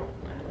value.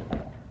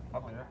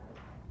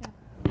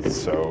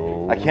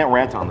 So I can't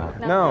rant on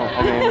that. no,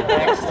 I mean,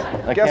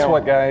 guess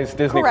what, guys?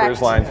 Disney Correct.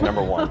 Cruise Line's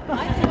 #1.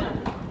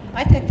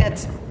 I think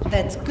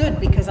that's good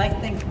because I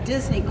think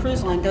Disney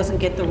Cruise Line doesn't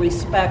get the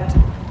respect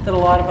that a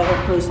lot of other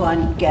cruise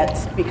line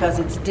gets because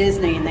it's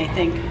Disney and they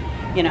think,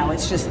 you know,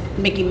 it's just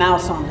Mickey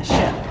Mouse on the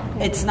ship.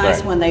 It's nice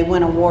Right. when they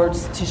win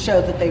awards to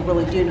show that they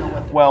really do know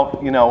what they're Well,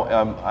 you know,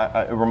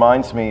 it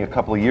reminds me a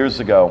couple of years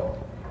ago,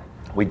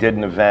 we did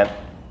an event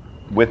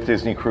with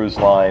Disney Cruise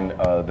Line,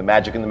 the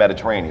Magic in the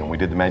Mediterranean. We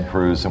did the Med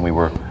Cruise and we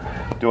were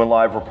doing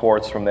live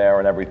reports from there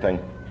and everything.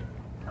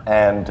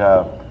 And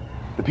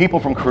the people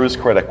from Cruise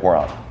Critic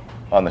were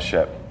on the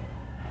ship.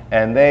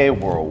 And they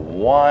were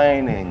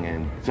whining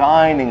and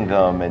dining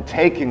them and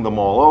taking them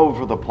all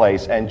over the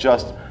place. And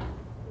just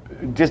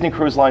Disney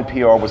Cruise Line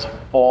PR was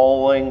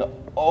falling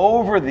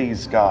over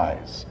these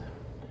guys.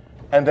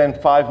 And then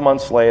 5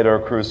 months later,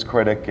 Cruise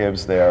Critic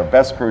gives their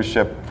best cruise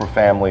ship for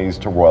families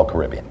to Royal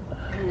Caribbean.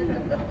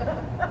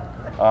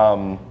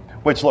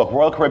 Which, look,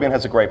 Royal Caribbean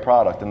has a great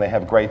product, and they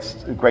have great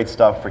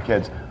stuff for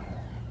kids.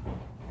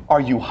 Are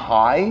you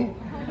high?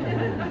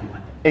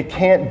 It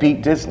can't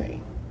beat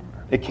Disney.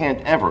 It can't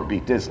ever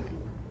beat Disney.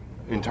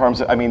 In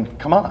terms of, I mean,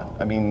 come on.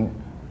 I mean,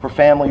 for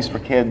families, for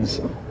kids,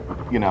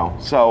 you know.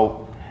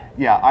 So,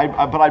 yeah,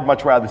 but I'd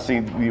much rather see,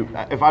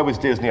 if I was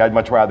Disney, I'd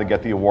much rather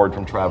get the award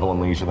from Travel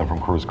and Leisure than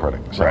from Cruise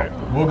Critic. So. Right.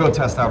 We'll go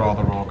test out all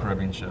the Royal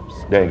Caribbean ships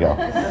There you go.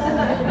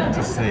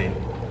 to see.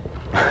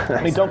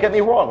 I mean, don't get me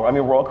wrong. I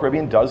mean, Royal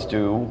Caribbean does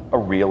do a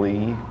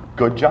really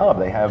good job.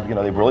 They have, you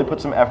know, they've really put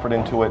some effort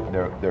into it.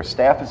 Their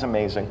staff is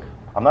amazing.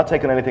 I'm not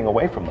taking anything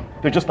away from them.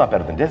 They're just not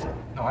better than Disney.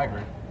 No, I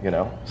agree. You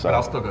know, so. But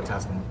I'll still go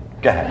test them.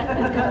 Go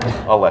ahead.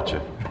 I'll let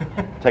you.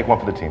 Take one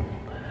for the team.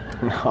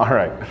 All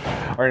right.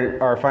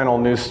 Our final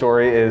news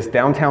story is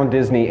Downtown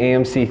Disney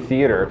AMC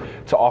Theater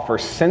to offer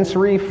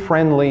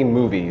sensory-friendly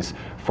movies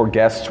for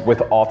guests with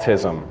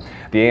autism.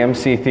 The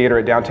AMC Theater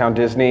at Downtown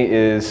Disney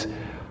is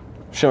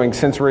showing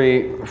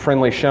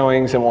sensory-friendly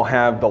showings and will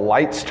have the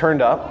lights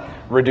turned up,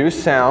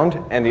 reduced sound,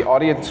 and the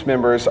audience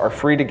members are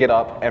free to get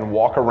up and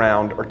walk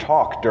around or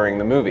talk during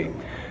the movie.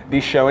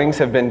 These showings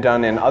have been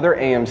done in other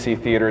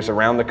AMC theaters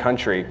around the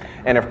country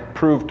and have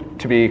proved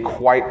to be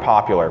quite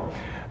popular.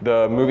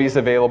 The movies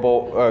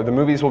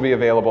will be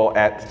available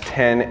at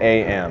 10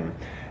 a.m.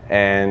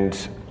 And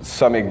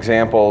some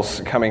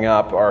examples coming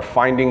up are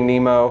Finding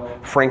Nemo,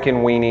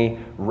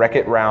 Frankenweenie,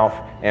 Wreck-It Ralph,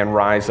 and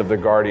Rise of the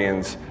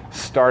Guardians,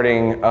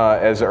 starting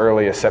as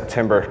early as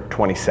September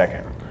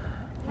 22nd.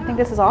 I think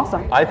this is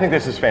awesome. I think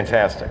this is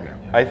fantastic.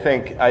 I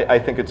think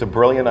it's a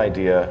brilliant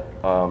idea.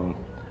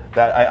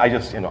 That I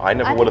just, you know, I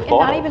never would have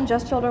thought And not of. even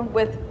just children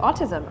with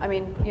autism. I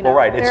mean, you know, Well,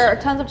 right, there are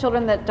tons of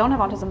children that don't have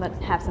autism that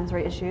have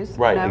sensory issues.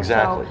 Right, you know?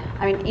 exactly. So,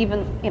 I mean,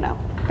 even, you know,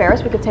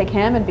 Ferris, we could take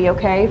him and be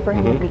okay for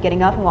him to be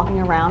getting up and walking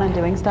around and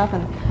doing stuff,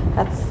 and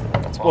that's...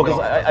 That's why we don't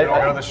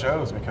go to the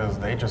shows, because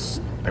they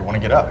want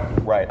to get up.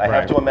 Right. I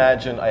have to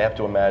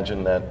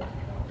imagine that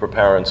for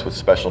parents with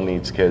special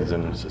needs kids,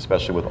 and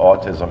especially with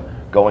autism,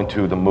 going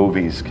to the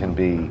movies can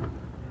be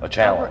a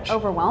challenge.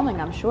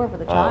 Overwhelming, I'm sure, for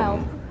the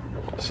child.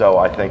 So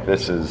I think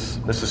this is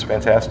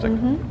fantastic.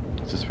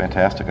 This is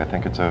fantastic. I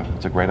think it's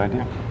a great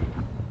idea.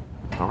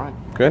 All right.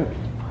 Good.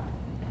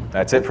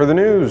 That's it for the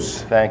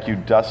news. Thank you,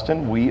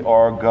 Dustin. We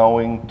are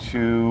going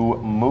to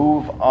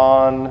move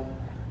on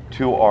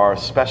to our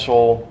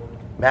special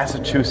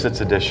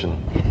Massachusetts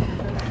edition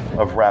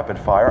of Rapid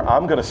Fire.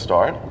 I'm going to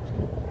start.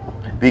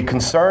 The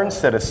concerned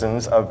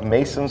citizens of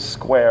Mason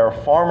Square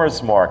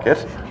Farmers Market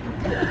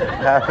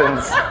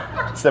happens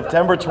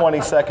September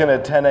 22nd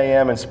at 10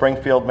 a.m. in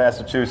Springfield,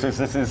 Massachusetts.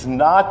 This is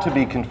not to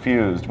be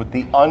confused with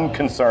the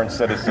unconcerned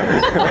citizens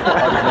of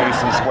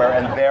Mason Square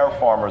and their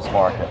farmers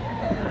market.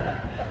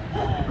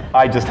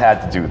 I just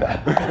had to do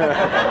that.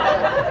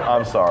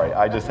 I'm sorry,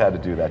 I just had to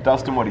do that.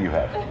 Dustin, what do you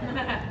have?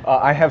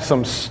 I have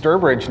some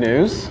Sturbridge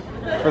news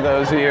for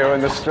those of you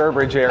in the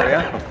Sturbridge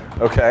area.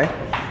 Okay.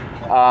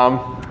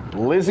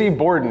 Lizzie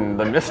Borden,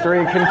 the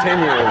mystery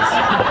continues.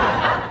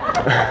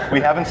 We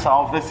haven't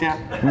solved this yet?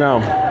 No.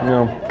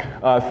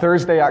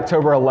 Thursday,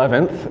 October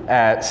 11th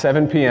at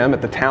 7 p.m.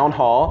 at the Town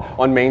Hall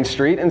on Main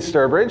Street in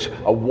Sturbridge,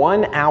 a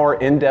 1-hour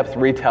in-depth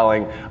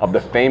retelling of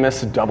the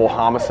famous double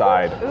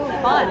homicide. Ooh,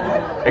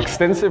 fun.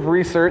 Extensive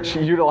research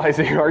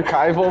utilizing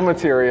archival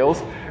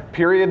materials,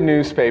 period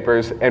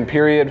newspapers, and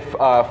period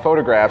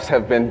photographs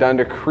have been done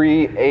to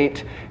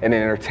create an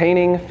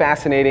entertaining,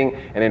 fascinating,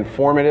 and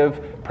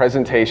informative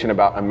presentation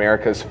about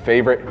America's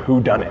favorite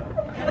whodunit.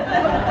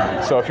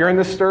 So if you're in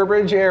the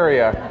Sturbridge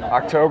area,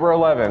 October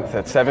 11th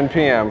at 7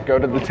 p.m., go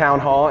to the Town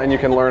Hall and you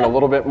can learn a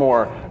little bit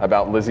more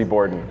about Lizzie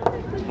Borden.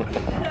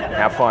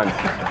 Have fun.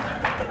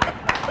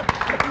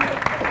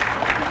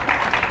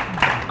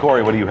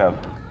 Corey, what do you have?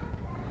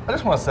 I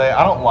just want to say,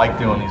 I don't like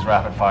doing these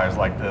rapid fires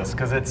like this,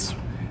 because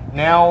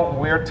now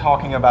we're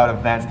talking about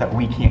events that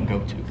we can't go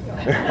to.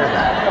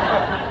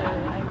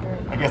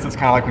 I guess it's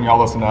kind of like when y'all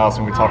listen to us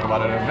and we talk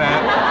about an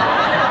event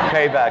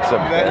Payback's a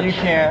that you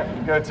bitch.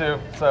 can't go to.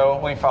 So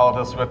let me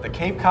follow this with the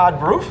Cape Cod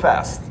Brew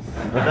Fest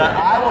that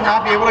I will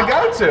not be able to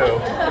go to.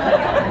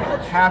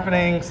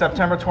 Happening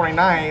September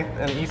 29th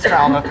in East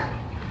Falmouth.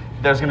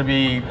 There's going to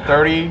be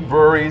 30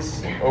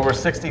 breweries, over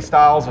 60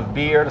 styles of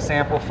beer to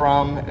sample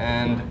from,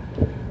 and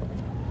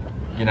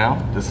you know,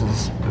 this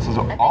is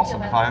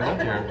awesome if I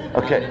lived here.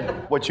 Okay,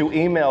 what you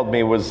emailed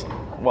me was,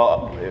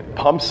 well,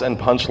 pumps and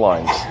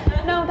punchlines.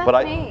 No, that's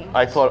But me.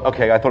 I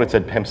thought it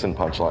said pimps and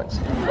punchlines.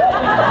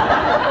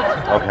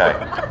 Okay.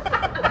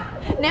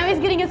 Now he's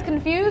getting us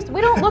confused. We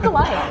don't look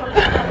alike.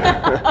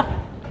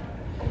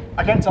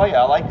 I can tell you,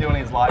 I like doing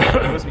these live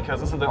shows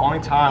because this is the only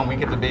time we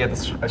get to be at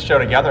a show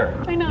together.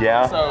 I know.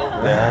 Yeah. So,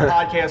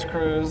 podcast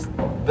cruise,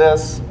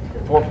 this,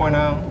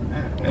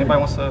 4.0. Anybody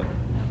wants to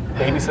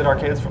babysit our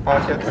kids for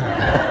podcasts?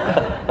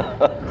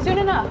 Soon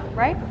enough,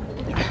 right?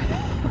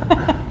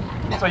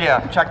 So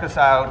yeah, check this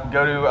out.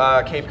 Go to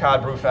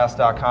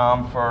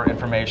CapeCodBrewFest.com for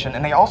information.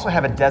 And they also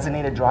have a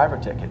designated driver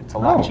ticket. It's a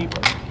lot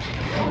cheaper.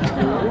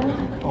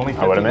 Only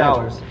I would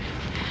imagine. $50.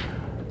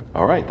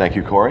 All right, thank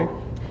you, Corey.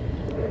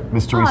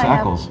 Miss Teresa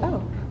Eccles.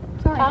 Oh,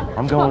 sorry.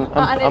 I'm going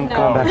back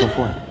and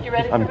forth. You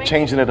ready for I'm me?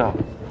 changing it up.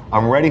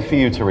 I'm ready for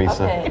you,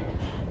 Teresa. Okay.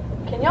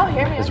 Can y'all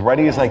hear me? As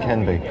ready as I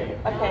can be.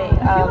 Okay,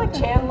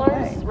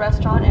 Chandler's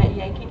restaurant at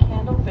Yankee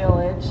Candle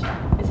Village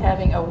is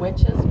having a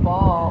witch's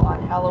ball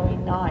on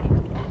Halloween night.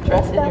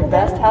 Dress in your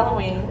best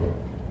Halloween,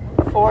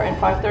 4 and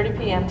 5:30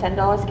 p.m.,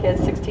 $10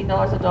 kids,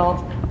 $16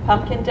 adults,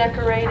 pumpkin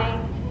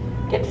decorating,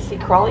 get to see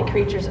crawly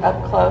creatures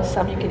up close,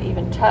 some you can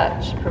even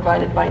touch,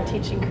 provided by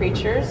Teaching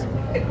Creatures,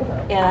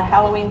 and a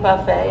Halloween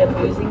buffet of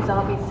oozing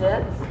zombie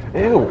zits,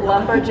 Ew.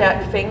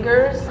 lumberjack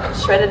fingers,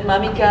 shredded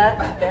mummy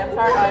guts,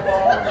 vampire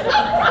eyeballs,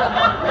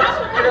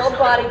 grilled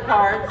body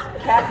parts,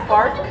 cat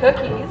barf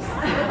cookies,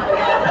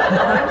 and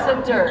worms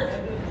and dirt.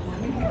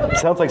 It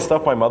sounds like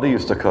stuff my mother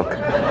used to cook.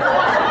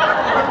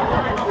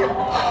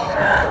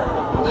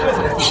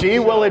 She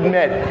will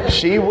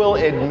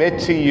admit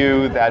to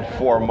you that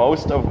for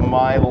most of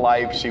my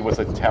life she was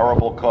a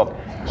terrible cook.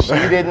 She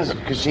didn't,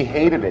 because she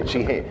hated it.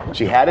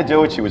 She had to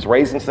do it. She was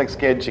raising 6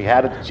 kids. She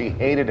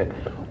hated it.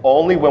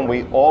 Only when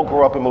we all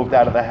grew up and moved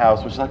out of the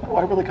house was she like, oh,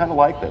 I really kind of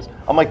like this.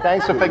 I'm like,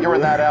 thanks for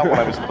figuring that out when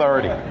I was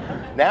 30.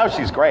 Now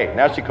she's great.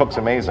 Now she cooks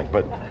amazing.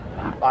 But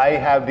I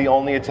have the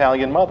only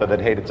Italian mother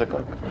that hated to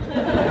cook.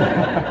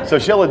 So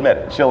she'll admit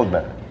it.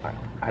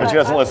 But she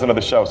doesn't listen to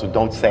the show, so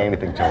don't say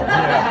anything to her.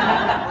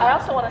 I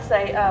also want to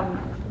say,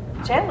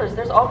 Chandler's,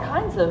 there's all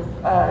kinds of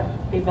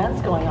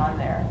events going on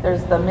there.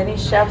 There's the mini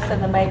chefs in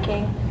the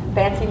making,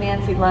 Fancy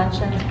Nancy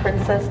luncheons,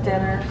 princess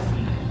dinners.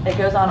 It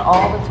goes on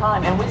all the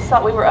time. And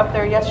we were up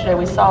there yesterday,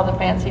 we saw the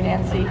Fancy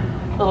Nancy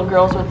little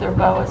girls with their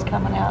boas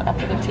coming out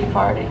after the tea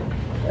party.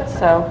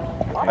 So.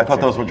 I thought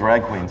those were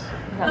drag queens.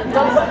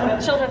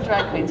 Those children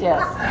drag queens,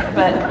 yes.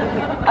 But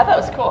I thought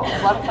it was cool.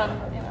 A lot of fun,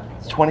 you know.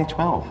 It's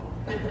 2012.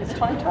 It's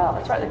 2012,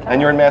 that's right.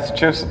 And you're in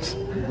Massachusetts.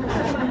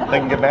 They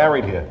can get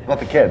married here. Not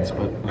the kids,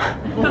 but.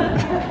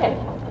 Okay.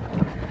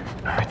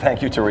 All right,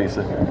 thank you,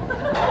 Teresa.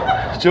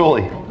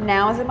 Julie.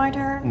 Now is it my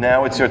turn?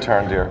 Now it's your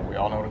turn, dear. We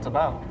all know what it's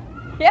about.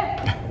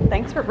 Yeah,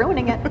 thanks for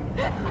ruining it.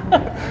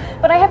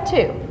 But I have 2.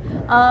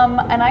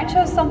 And I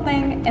chose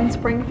something in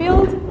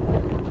Springfield.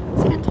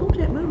 See, I told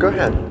you it moved. Go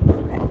ahead.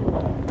 Okay.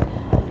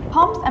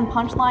 Pumps and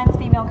Punchlines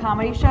Female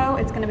Comedy Show.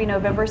 It's going to be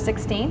November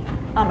 16th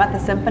at the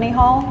Symphony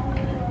Hall.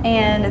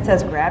 And it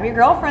says, grab your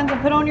girlfriends and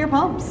put on your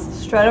pumps.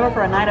 Strut over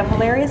for a night of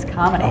hilarious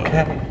comedy.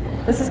 Okay.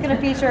 This is going to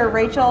feature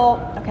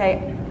Rachel,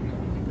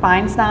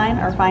 Feinstein,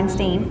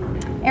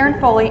 Aaron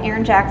Foley,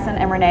 Aaron Jackson,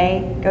 and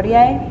Renee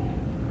Gaudier.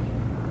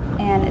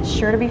 And it's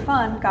sure to be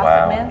fun.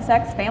 Gossip, men,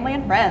 sex, family,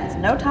 and friends.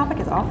 No topic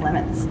is off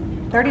limits.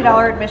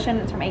 $30 admission.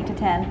 It's from 8 to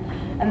 10.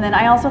 And then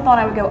I also thought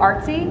I would go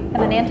artsy. And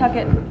the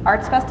Nantucket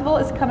Arts Festival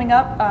is coming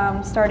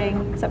up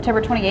starting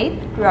September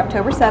 28th through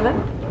October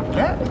 7th.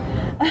 Yeah.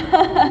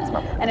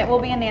 And it will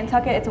be in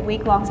Nantucket. It's a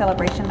week-long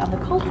celebration of the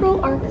cultural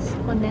arts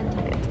on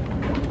Nantucket.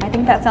 I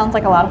think that sounds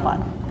like a lot of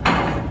fun.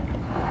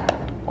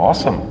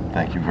 Awesome.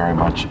 Thank you very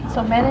much.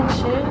 So Men in Shoes,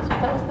 was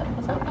that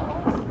what that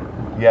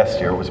was? Yes,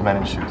 dear, it was Men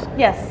in Shoes.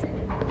 Yes.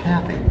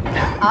 Kathy.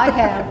 I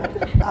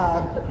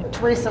have,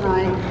 Teresa and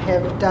I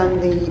have done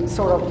the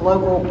sort of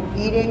local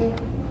eating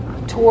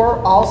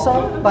tour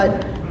also,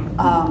 but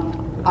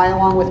I,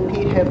 along with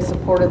Pete, have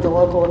supported the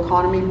local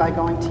economy by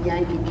going to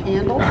Yankee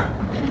Candle.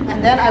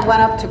 And then I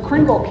went up to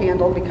Kringle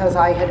Candle because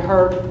I had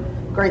heard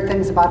great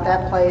things about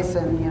that place,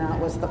 and you know, it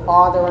was the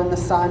father and the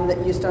son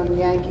that used to own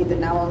Yankee that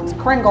now owns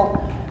Kringle.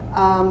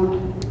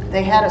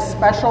 They had a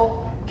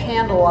special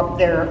candle up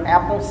there,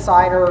 apple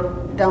cider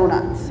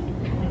donuts,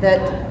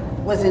 that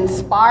was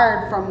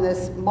inspired from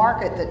this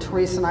market that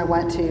Teresa and I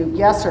went to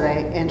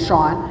yesterday, and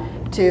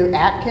Sean, to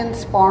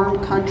Atkins Farm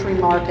Country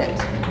Market.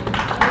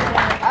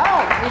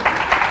 Oh, good.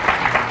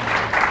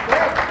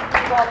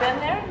 You've all been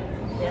there?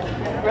 Yeah.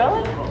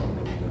 Really?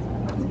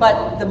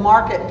 But the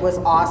market was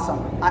awesome.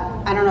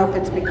 I don't know if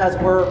it's because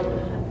we're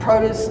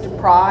produce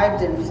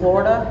deprived in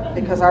Florida,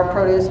 because our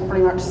produce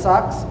pretty much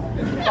sucks,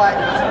 but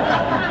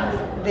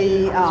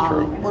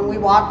when we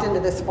walked into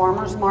this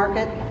farmer's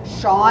market,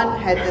 Sean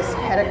had this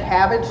head of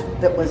cabbage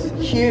that was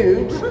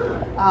huge.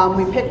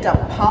 We picked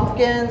up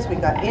pumpkins, we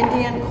got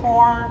Indian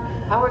corn.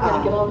 How are we going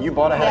to get all You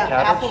bought a head of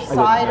cabbage? Apple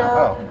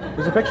cider.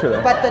 There's a picture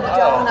there. But the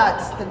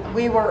donuts,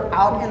 we were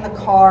out in the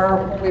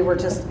car, we were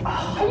just,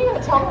 Are you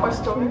going to tell more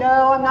stories?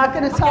 no, I'm not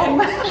going to tell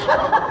them.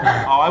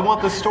 Oh, I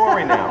want the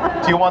story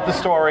now. Do you want the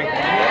story?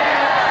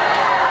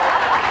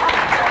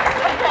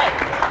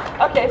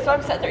 Okay, so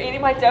I'm sitting there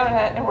eating my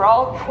donut, and we're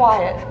all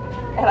quiet,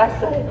 and I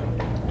say,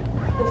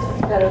 this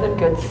is better than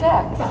good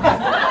sex.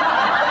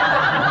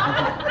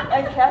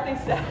 And Kathy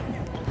said,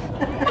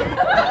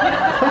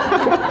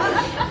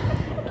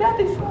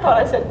 Kathy thought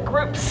I said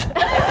groups. I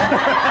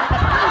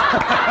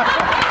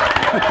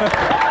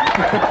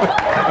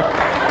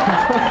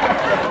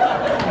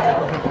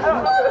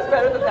don't know if it was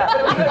better than that, but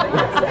it was better than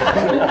good sex.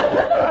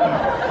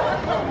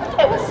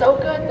 It was so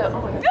good, though. Oh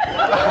my God.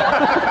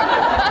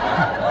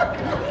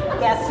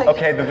 Yes, so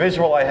Okay, the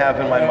visual I have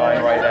in my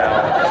mind right now.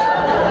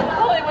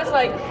 Well, it was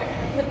like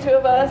the two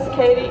of us,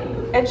 Katie,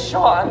 and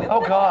Sean.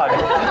 Oh, God.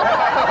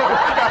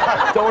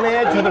 Don't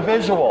add to the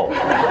visual.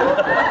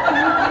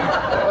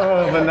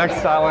 The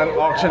next silent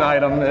auction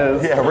item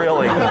is... Yeah,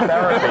 really.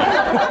 Therapy.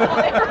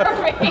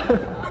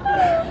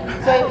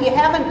 So if you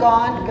haven't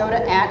gone, go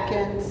to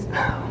Atkins,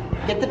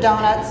 get the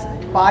donuts,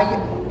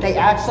 they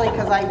actually,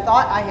 because I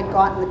thought I had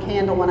gotten the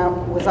candle when I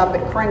was up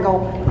at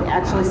Kringle, they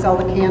actually sell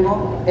the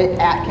candle at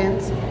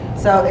Atkins.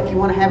 So if you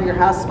want to have your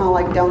house smell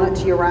like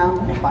donuts year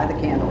round, buy the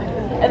candle.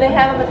 And they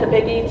have them at the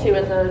Big E too,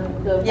 in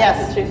the Yes.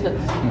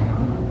 Massachusetts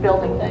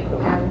building thing.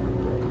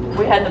 And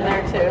we had them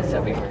there too,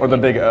 so we were. Or the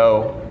big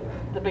O.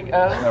 The Big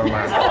O. Never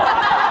mind.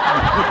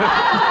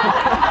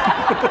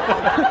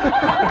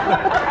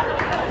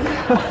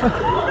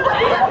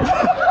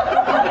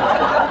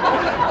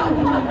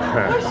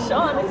 Where's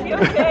Sean? Is he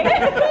okay?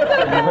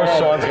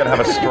 Sean's going to have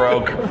a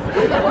stroke.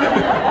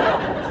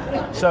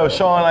 So,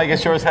 Sean, I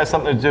guess yours has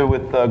something to do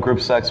with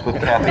group sex with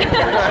Kathy.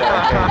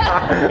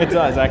 It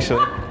does,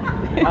 actually.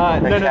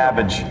 No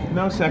cabbage.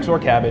 No sex or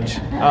cabbage.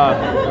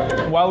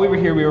 While we were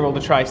here, we were able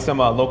to try some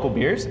local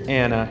beers,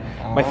 and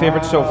my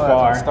favorite so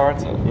far. That's what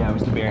starts it. Yeah, it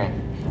was the beer.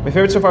 My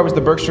favorite so far was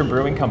the Berkshire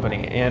Brewing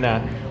Company, and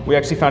we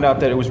actually found out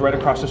that it was right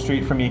across the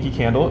street from Yankee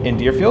Candle in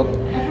Deerfield.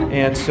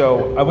 And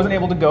so I wasn't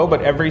able to go,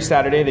 but every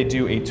Saturday they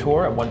do a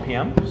tour at 1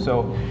 p.m.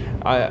 So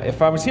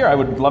if I was here, I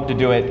would love to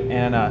do it.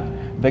 And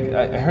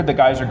I heard the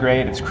guys are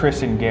great. It's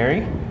Chris and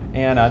Gary,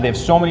 and they have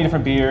so many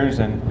different beers.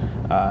 And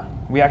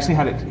we actually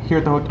had it here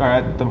at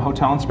the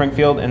hotel in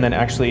Springfield, and then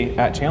actually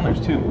at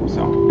Chandler's too.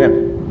 So yeah,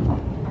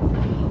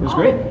 it was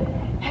great.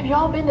 Have you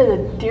all been to the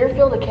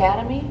Deerfield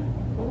Academy?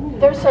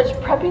 There's such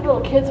preppy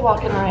little kids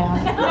walking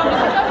around.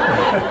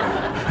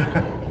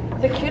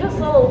 The cutest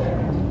little...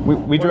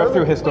 We drove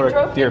through historic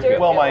Deerfield.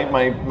 Well,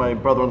 my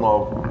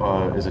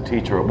brother-in-law is a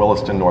teacher at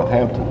Williston,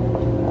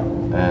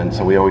 Northampton. And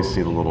so we always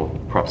see the little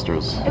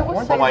prepsters.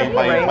 Well,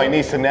 my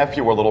niece and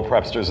nephew were little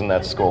prepsters in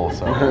that school.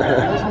 So.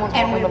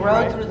 And we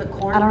rode through the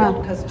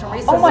cornfield because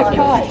Teresa. Oh my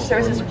gosh, there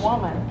was this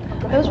woman.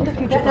 Those were the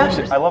future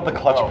I love the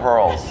clutch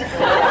pearls.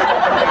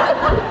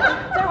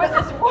 There was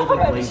this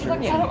woman, she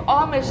looked kind of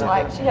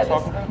Amish-like. She had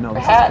this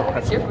hat, I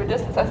could see her from a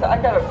distance. I said, I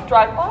gotta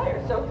drive by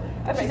her. So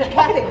I She said,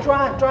 Kathy,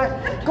 drive.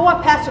 Go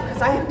up past her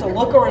because I have to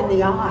look her in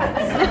the eyes.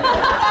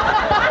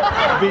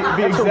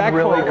 The exact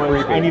quote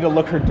was, I need to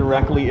look her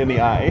directly in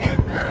the eye.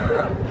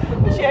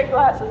 She had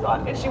glasses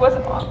on, and she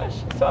wasn't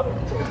Amish. So.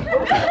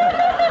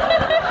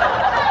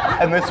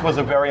 And this was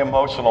a very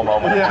emotional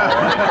moment.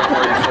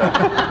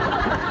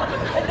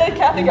 And then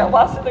Kathy got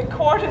lost in the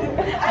corn.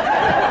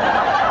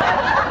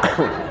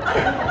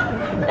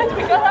 As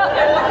we got out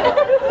there,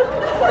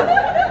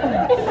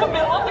 in the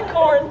middle of the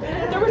corn,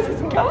 there was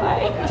this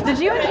guy. Did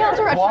you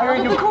encounter a Why are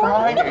child you in the corn?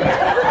 crying?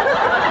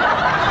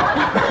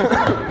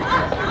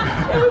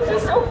 It was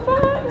just so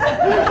fun.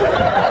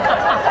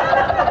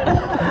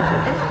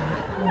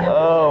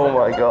 Oh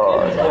my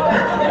God.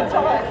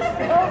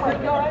 Oh my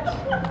gosh.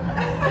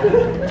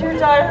 Dear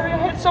diary, I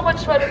had so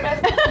much fun at Mass.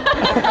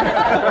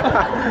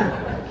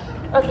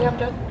 Okay, I'm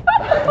done.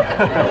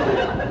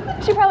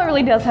 She probably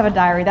really does have a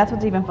diary. That's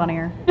what's even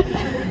funnier.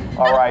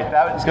 All right,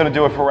 that is going to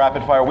do it for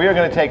Rapid Fire. We are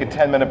going to take a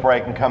 10-minute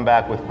break and come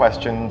back with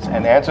questions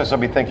and answers. So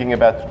be thinking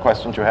about the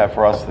questions you have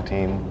for us, the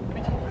team.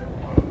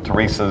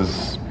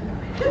 Teresa's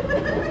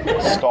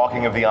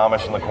stalking of the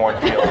Amish in the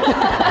cornfield.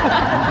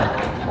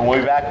 We'll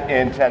be back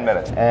in 10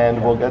 minutes.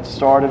 And we'll get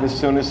started as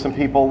soon as some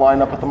people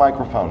line up at the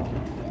microphone.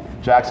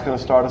 Jack's going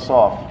to start us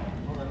off.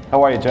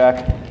 How are you,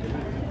 Jack?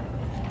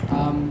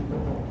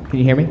 Can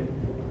you hear me?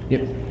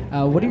 Yep.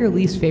 What are your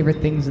least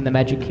favorite things in the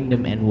Magic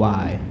Kingdom and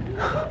why?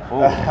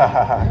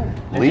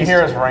 Did you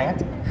hear us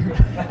rant?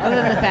 Other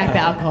than the fact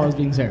that alcohol is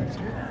being served.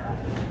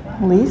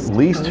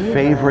 Least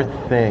favorite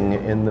thing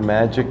in the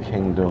Magic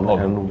Kingdom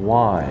and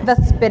why? The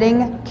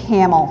spitting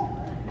camel.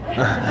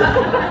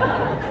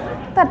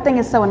 That thing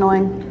is so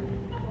annoying.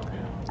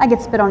 I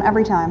get spit on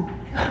every time.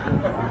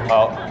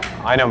 Well,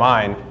 I know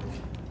mine,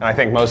 and I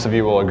think most of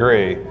you will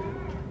agree.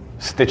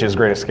 Stitch's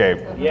Great Escape.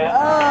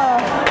 Yeah.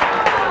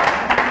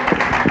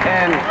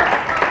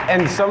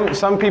 And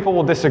some people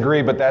will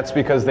disagree, but that's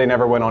because they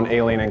never went on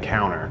Alien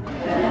Encounter.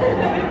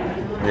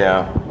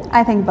 Yeah.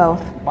 I think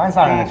both. Mine's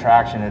not an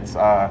attraction. It's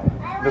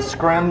the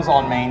Scrims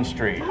on Main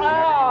Street.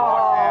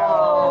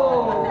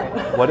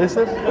 What is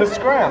this? The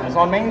Scrims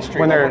on Main Street.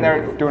 When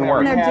they're doing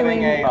work. When they're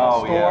doing- a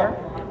store.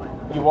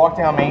 You walk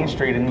down Main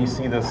Street and you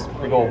see this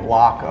big old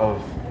block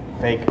of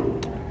fake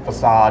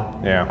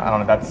facade. Yeah. I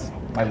don't know. That's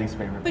my least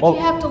favorite. But you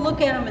have to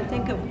look at them and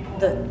think of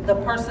the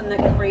person that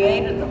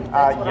created them.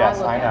 That's what Yes, I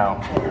look I at.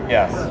 know.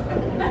 Yes.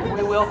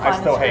 We will find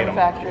still the hate Scream 'em.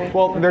 Factory.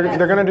 Well,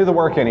 they're going to do the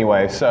work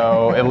anyway,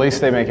 so at least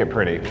they make it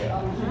pretty.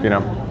 You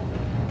know?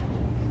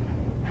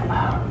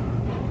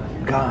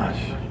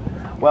 Gosh.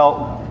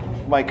 Well,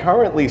 my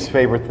current least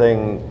favorite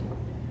thing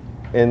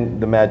in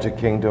the Magic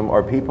Kingdom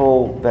are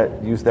people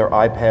that use their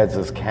iPads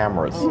as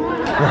cameras.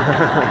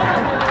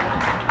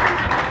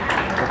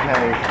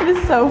 Okay. It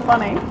is so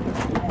funny.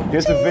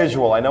 Here's a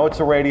visual. I know it's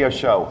a radio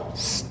show.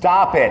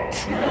 Stop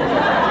it.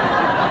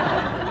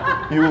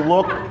 You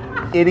look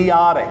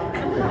idiotic.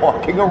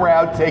 walking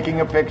around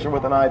taking a picture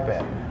with an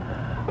iPad.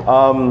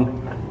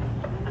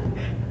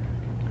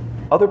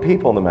 Other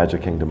people in the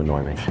Magic Kingdom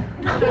annoy me.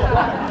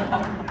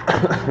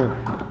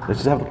 I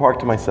just have the park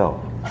to myself.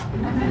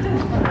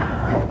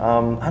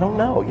 I don't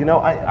know. You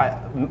know,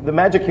 the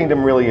Magic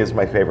Kingdom really is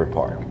my favorite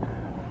park.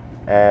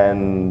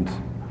 And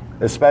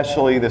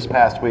especially this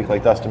past week,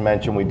 like Dustin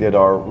mentioned, we did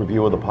our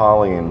review of the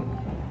Poly and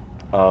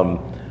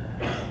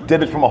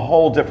did it from a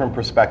whole different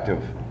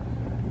perspective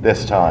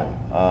this time.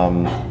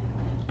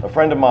 A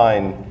friend of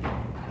mine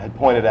had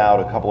pointed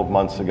out a couple of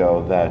months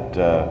ago that,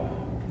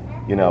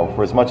 you know,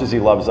 for as much as he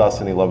loves us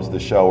and he loves the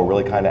show, we're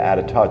really kind of out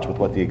of touch with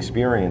what the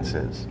experience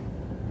is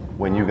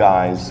when you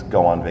guys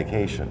go on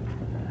vacation.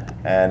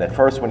 And at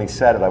first when he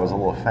said it, I was a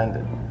little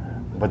offended.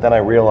 But then I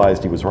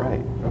realized he was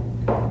right.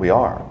 We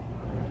are.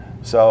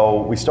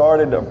 So we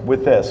started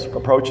with this,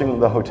 approaching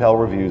the hotel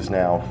reviews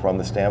now from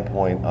the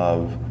standpoint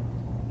of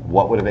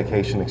what would a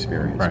vacation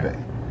experience be.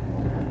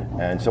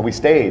 And so we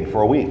stayed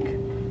for a week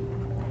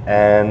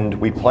and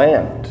we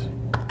planned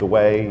the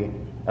way,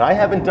 and I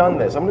haven't done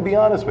this, I'm gonna be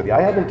honest with you,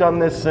 I haven't done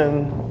this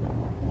in,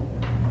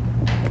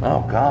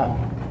 oh God,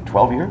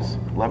 12 years?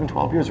 11,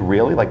 12 years,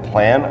 really? Like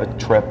plan a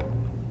trip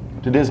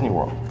to Disney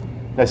World.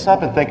 Now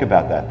stop and think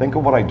about that. Think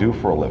of what I do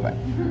for a living.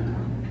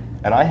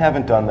 And I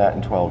haven't done that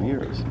in 12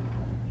 years.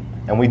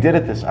 And we did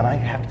it this, and I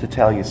have to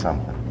tell you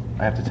something.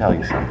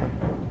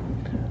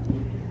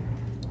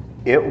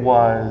 It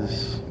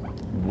was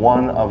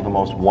one of the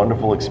most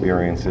wonderful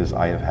experiences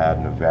I have had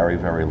in a very,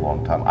 very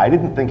long time. I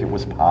didn't think it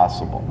was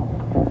possible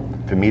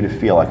for me to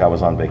feel like I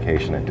was on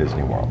vacation at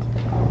Disney World.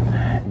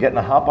 Getting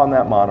to hop on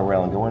that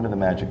monorail and go into the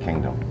Magic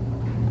Kingdom.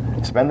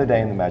 Spend the day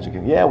in the Magic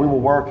Kingdom. Yeah, we were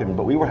working,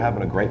 but we were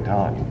having a great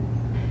time.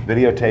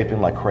 Videotaping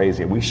like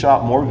crazy. We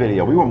shot more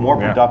video. We were more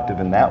productive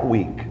in that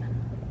week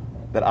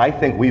than I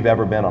think we've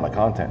ever been on a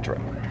content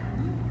trip.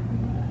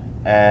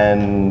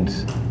 And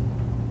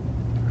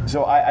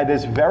so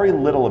there's very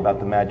little about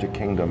the Magic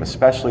Kingdom,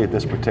 especially at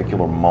this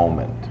particular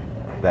moment,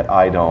 that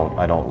I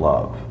don't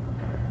love.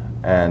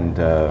 And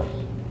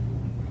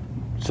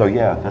so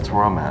yeah, that's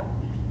where I'm at.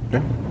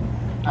 Yeah.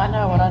 I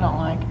know what I don't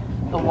like.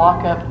 The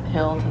walk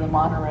uphill to the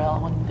monorail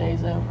when the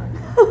day's over.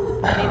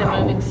 I need a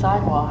moving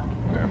sidewalk.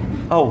 Yeah.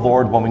 Oh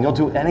Lord, woman, you'll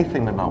do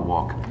anything to not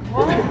walk.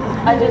 Well,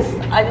 I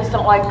just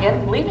don't like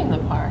leaving the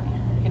park.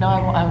 You know,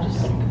 I'm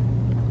just,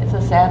 it's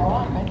a sad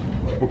walk.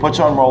 We'll put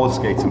you on roller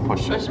skates and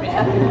push you. Push me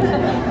out.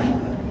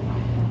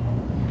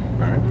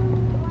 All right.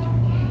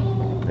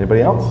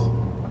 Anybody else?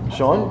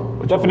 Sean?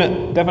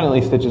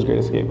 Definitely Stitch's Great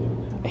Escape.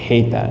 I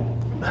hate that.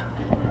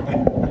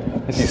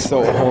 He's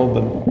so old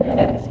and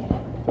I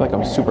feel like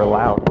I'm super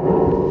loud.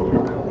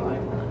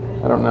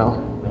 I don't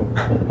know.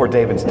 Poor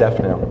David's deaf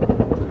now.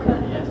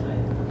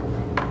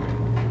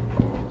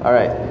 All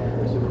right.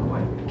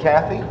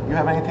 Kathy, you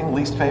have anything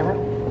least favorite?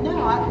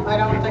 No, I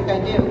don't think I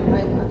do.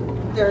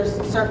 There's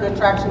certain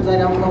attractions I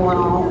don't go on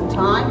all the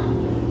time.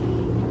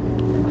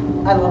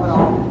 I love it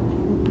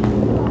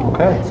all.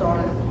 Okay.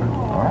 Sorry.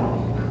 All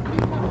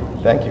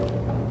right. Thank you.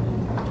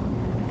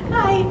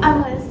 Hi,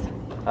 I'm Liz.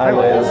 Hi,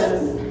 Liz.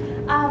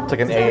 It's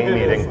like an AA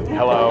meeting.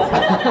 Hello.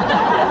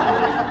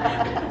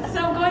 So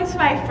I'm going to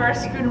my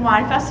first Food and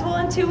Wine Festival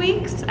in 2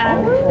 weeks, and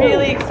I'm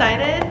really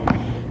excited.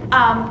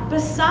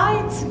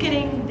 Besides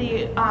getting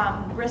the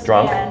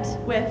wristband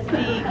with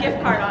the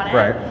gift card on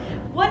it,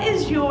 what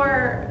is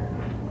your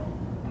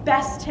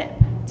best tip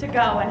to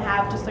go and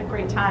have just a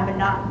great time and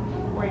not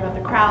worry about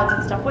the crowds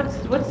and stuff?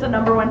 What's the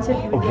number one tip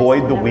you would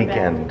Avoid the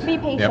weekend. Be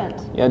patient.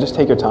 Yep. Yeah, just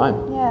take your time.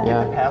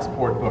 Get the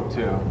passport book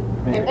too.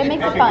 It makes it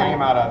Make a fun.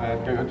 game out of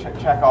it. Go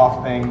check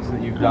off things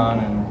that you've done,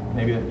 and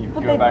maybe you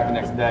go back the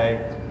next day.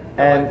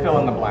 And fill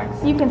in the blanks.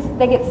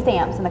 They get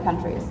stamps in the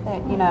countries.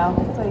 You know,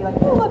 so you're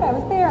like, oh look, I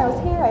was there, I was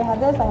here, I had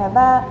this, I have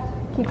that.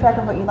 Keep track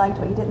of what you liked,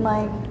 what you didn't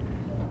like.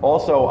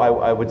 Also,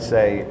 I would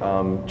say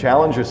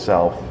challenge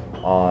yourself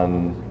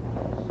on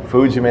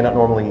foods you may not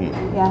normally eat.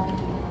 Yeah,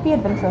 be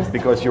adventurous.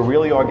 Because you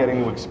really are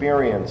getting to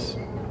experience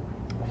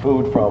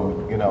food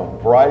from, you know,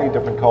 a variety of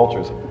different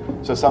cultures.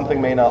 So something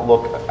may not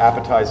look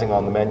appetizing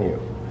on the menu.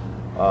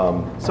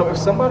 So if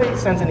somebody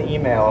sends an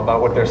email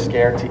about what they're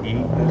scared to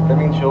eat, that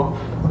means you'll...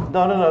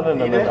 No.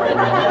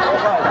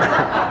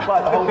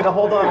 But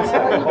hold on a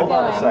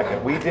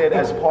second. We did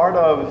as part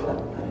of,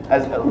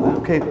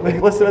 okay,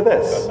 listen to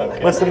this.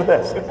 Listen to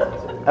this.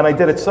 And I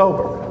did it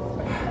sober.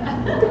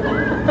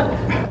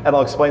 And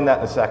I'll explain that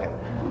in a second.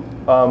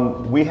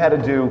 We had to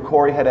do,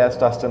 Corey had asked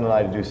Dustin and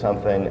I to do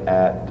something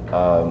at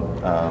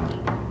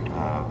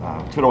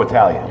Tutto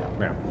Italia.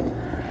 Yeah.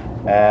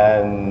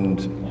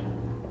 And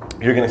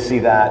you're going to see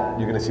that,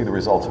 you're going to see the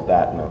results of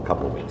that in a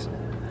couple of weeks.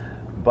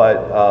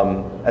 But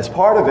as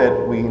part of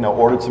it, we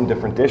ordered some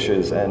different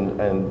dishes, and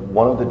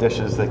one of the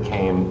dishes that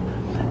came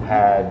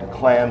had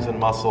clams and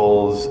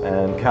mussels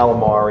and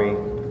calamari,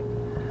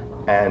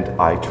 and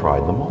I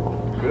tried them all.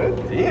 Good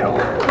deal.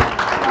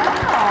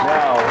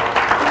 Now,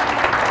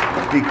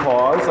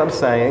 because I'm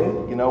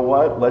saying, you know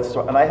what, let's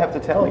try, and I have to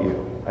tell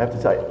you.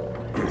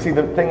 See,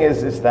 the thing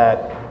is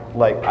that,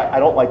 like, I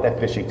don't like that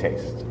fishy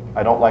taste.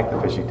 I don't like the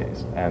fishy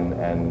taste,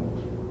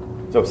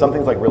 and So if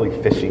something's like really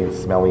fishy and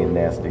smelly and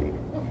nasty,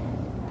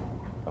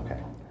 okay.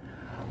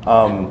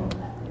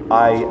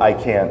 I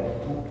can't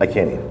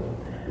eat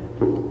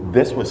it.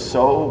 This was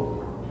so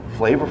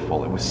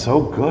flavorful. It was so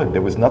good.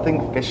 There was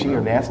nothing fishy or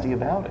nasty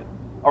about it.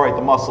 All right,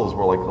 the mussels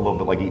were like a little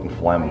bit like eating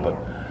phlegm, but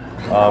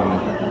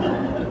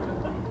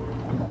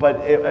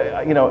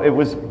it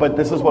was. But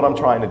this is what I'm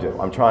trying to do.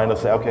 I'm trying to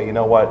say, okay, you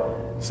know what?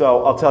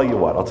 So I'll tell you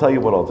what. I'll tell you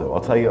what I'll do. I'll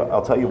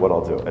tell you what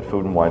I'll do at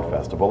Food and Wine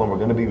Festival, and we're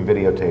going to be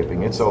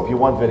videotaping it. So if you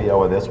want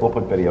video of this, we'll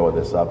put video of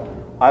this up.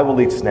 I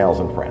will eat snails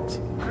and friends.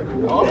 They're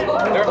great.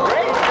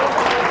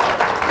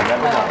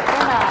 Never done it.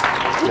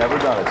 Never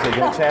done it. So you're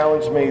going to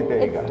challenge me?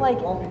 There you go.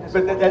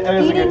 But that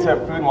is a good tip.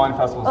 Food and Wine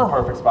Festival is the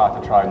perfect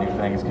spot to try new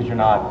things because you're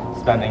not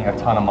spending a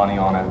ton of money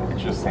on it.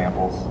 It's just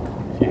samples.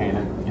 If you hate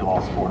it, you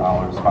lost $4,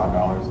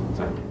 $5. That's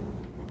it.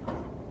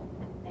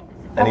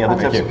 Any other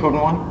tips for Food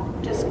and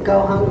Wine? Just go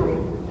hungry.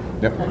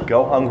 Yep.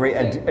 Go hungry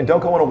and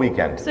don't go on a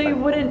weekend. So you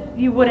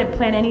wouldn't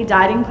plan any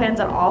dieting plans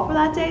at all for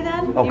that day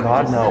then? Oh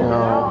God, no.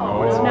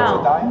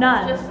 No,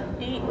 none. Just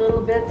eat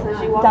little bits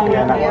as you walk Dining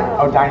in. plan.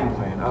 Oh, dining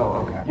plan.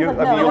 Oh, okay. You're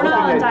We're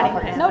not on dining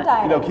plans. No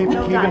diet. keep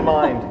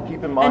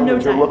in mind no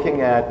that you're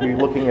diet.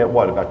 looking at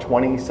what, about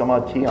 20 some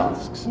odd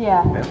kiosks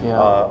Yeah.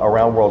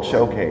 around World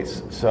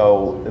Showcase.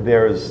 So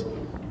there's,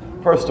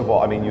 first of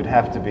all, I mean, you'd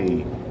have to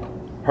be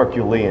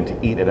Herculean to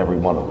eat at every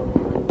one of them,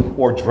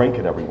 or drink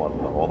at every one of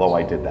them. Although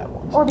I did that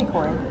once. Or be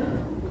Corey.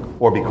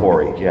 Or be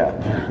Corey, yeah.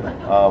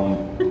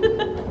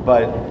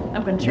 But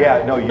I'm gonna try.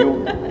 yeah, no, you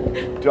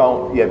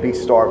don't. Yeah, be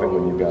starving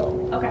when you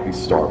go. Okay. Be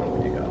starving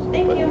when you go.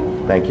 Thank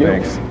you. Thank you.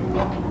 Thanks.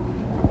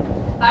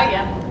 Hi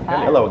again.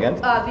 Hello again.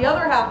 The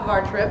other half of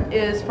our trip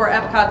is for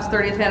Epcot's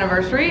 30th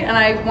anniversary, and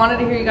I wanted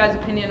to hear you guys'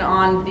 opinion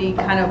on the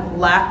kind of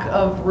lack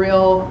of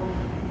real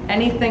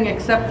anything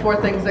except for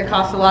things that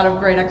cost a lot of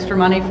great extra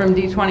money from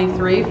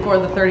D23 for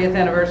the 30th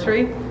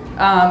anniversary,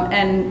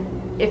 and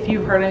if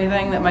you've heard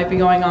anything that might be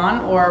going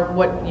on or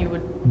what you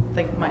would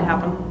think might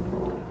happen.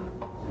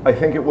 I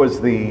think it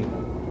was the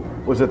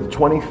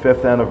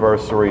 25th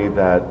anniversary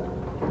that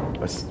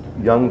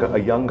a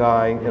young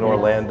guy in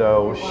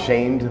Orlando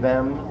shamed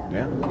them,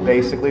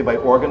 basically by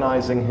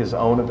organizing his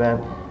own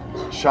event.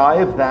 Shy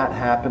of that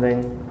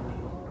happening,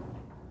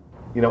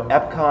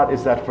 Epcot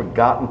is that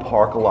forgotten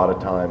park a lot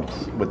of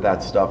times with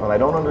that stuff, and I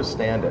don't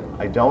understand it.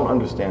 I don't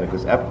understand it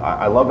because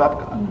I love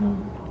Epcot.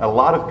 Mm-hmm. A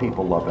lot of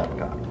people love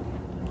Epcot.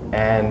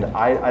 And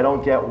I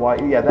don't get why,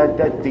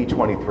 that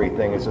D23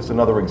 thing is just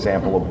another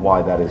example of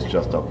why that is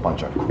just a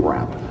bunch of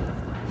crap.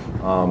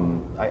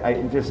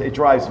 It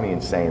drives me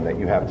insane that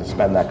you have to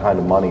spend that kind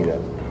of money to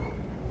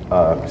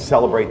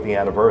celebrate the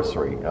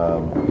anniversary.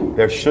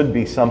 There should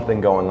be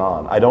something going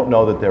on. I don't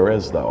know that there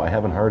is, though. I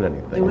haven't heard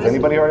anything. Has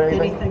anybody heard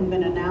anything? Anything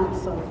been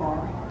announced so far?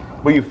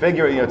 Well, you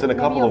figure, it's in a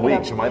couple of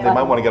weeks. They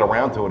might want to get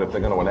around to it if they're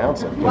going to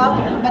announce it. Well,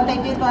 but they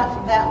did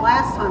that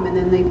last time, and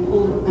then they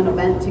pulled an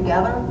event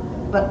together.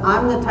 But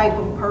I'm the type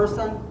of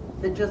person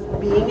that just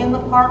being in the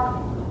park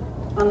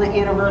on the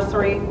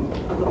anniversary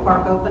of the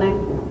park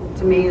opening,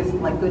 to me, is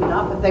like good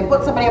enough. If they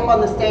put somebody up on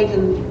the stage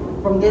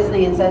from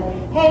Disney and said,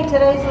 "Hey,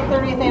 today's the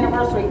 30th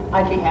anniversary,"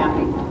 I'd be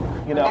happy.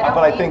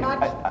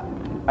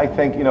 I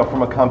think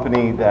from a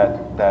company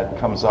that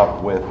comes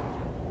up with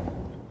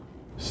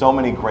so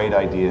many great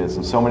ideas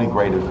and so many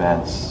great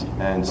events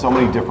and so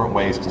many different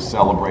ways to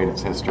celebrate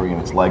its history and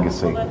its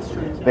legacy,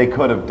 they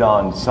could have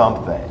done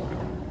something.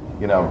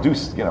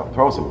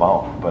 Throw us a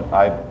bone. But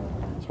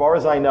as far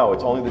as I know,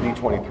 it's only the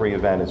D23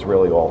 event is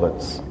really all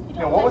that's.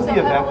 What was the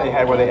event they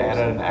had where they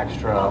added an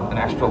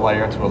extra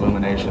layer to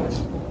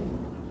illuminations?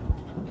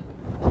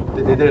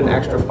 They did an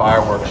extra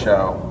fireworks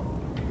show.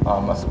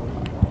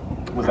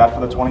 Was that for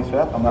the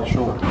 25th? I'm not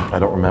sure. I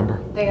don't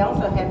remember. They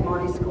also had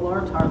Marty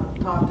Sklar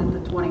talked at the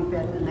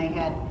 25th, and they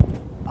had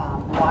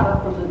water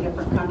from the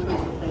different countries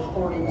that they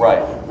poured into the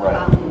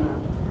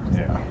fountain.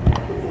 Yeah.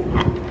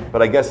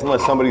 But I guess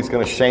unless somebody's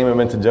going to shame them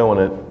into doing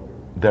it,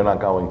 they're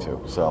not going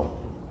to. So,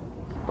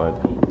 but.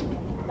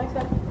 Thanks,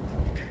 guys.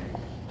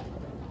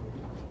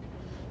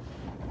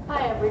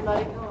 Hi,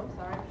 everybody. Oh, I'm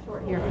sorry, I'm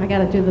short here. I got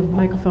to do the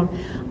microphone.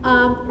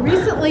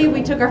 Recently,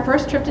 we took our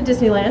first trip to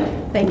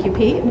Disneyland. Thank you,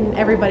 Pete, and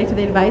everybody for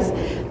the advice.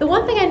 The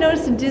one thing I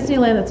noticed in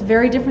Disneyland that's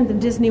very different than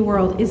Disney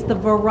World is the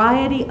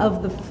variety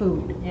of the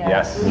food.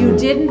 Yes. You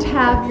didn't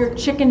have your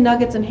chicken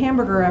nuggets and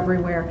hamburger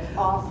everywhere.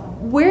 Awesome.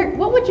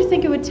 What would you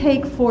think it would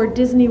take for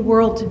Disney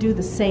World to do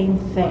the same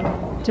thing,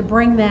 to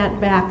bring that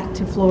back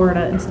to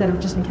Florida instead of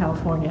just in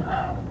California?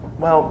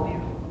 Well,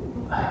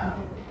 a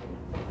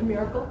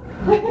miracle.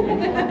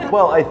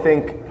 well, I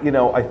think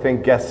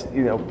guest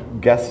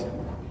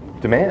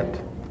demand.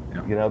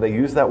 Yeah. They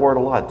use that word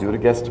a lot, due to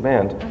guest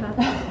demand.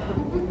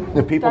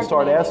 If people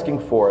start asking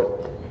for it.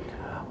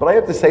 But I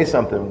have to say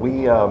something.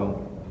 We,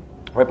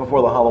 right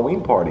before the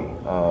Halloween party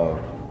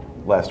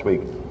last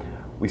week,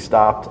 we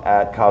stopped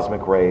at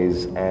Cosmic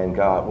Ray's and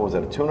got, what was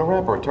that, a tuna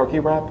wrap or a turkey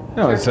wrap?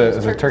 No, it was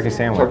a turkey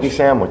sandwich. Turkey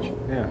sandwich.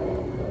 Yeah.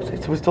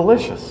 It was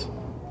delicious.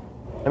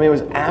 I mean, it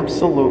was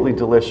absolutely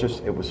delicious.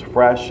 It was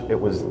fresh. It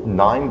was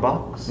 $9.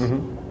 Mm-hmm.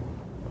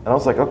 And I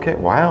was like, okay,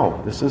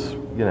 wow, this is,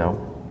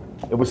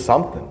 it was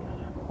something,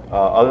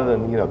 other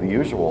than the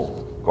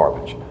usual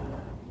garbage.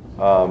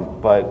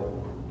 But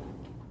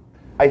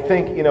I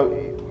think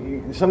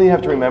something you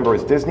have to remember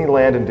is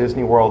Disneyland and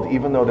Disney World,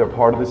 even though they're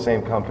part of the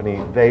same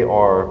company, they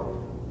are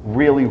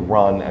really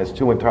run as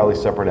two entirely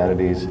separate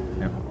entities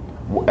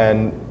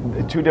and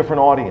two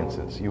different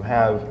audiences. You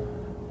have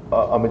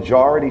a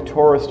majority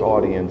tourist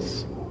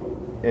audience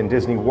in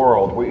Disney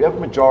World, where you have a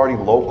majority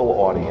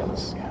local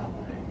audience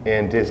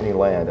in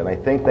Disneyland, and I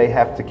think they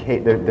have to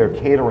they're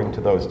catering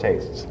to those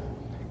tastes.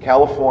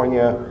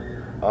 California,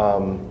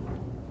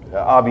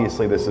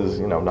 obviously this is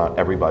not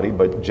everybody,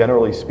 but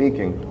generally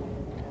speaking,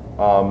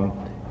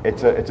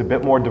 it's a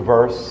bit more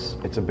diverse.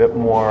 It's a bit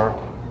more.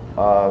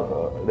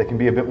 They can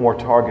be a bit more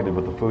targeted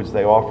with the foods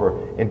they offer.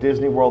 In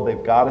Disney World,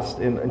 they've got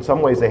to. In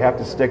some ways, they have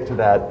to stick to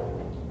that,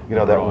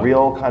 that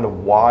real kind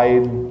of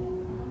wide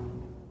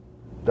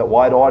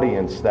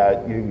audience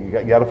that you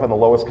got to find the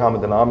lowest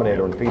common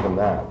denominator and feed them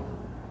that,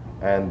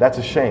 and that's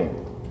a shame.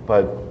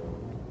 But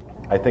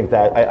I think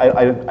that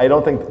I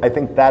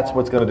think that's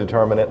what's going to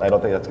determine it. I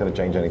don't think that's going to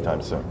change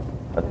anytime soon,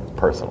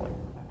 personally.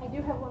 I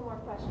do have one more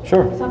question.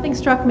 Sure. Something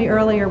struck me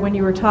earlier when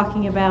you were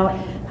talking about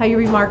how you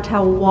remarked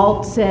how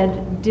Walt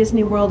said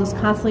Disney World is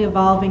constantly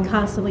evolving,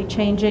 constantly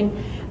changing.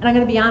 And I'm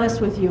going to be honest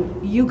with you,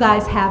 you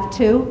guys have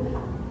too.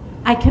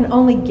 I can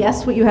only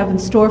guess what you have in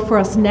store for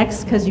us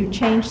next because you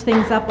change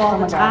things up all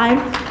the time.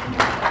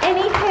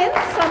 Any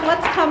hints on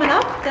what's coming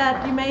up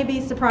that you may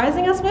be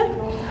surprising us with?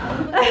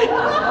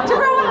 To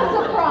throw in a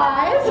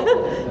surprise.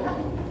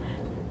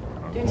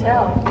 Do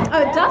tell.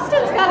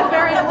 Dustin's got a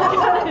very...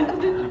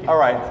 All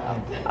right.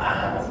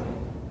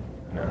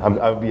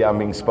 I'm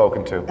being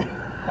spoken to.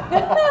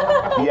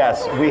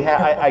 Yes, we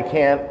have. I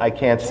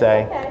can't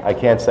say. I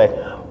can't say.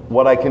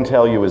 What I can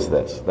tell you is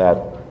this: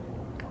 that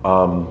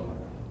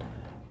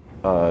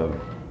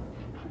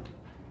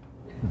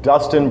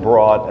Dustin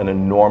brought an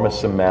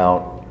enormous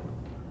amount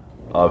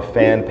of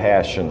fan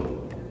passion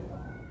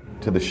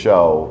to the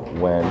show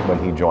when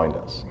he joined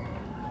us.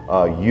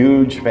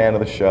 Huge fan of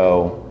the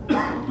show.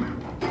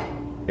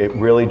 It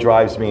really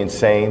drives me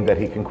insane that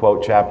he can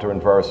quote chapter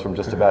and verse from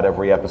just about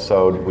every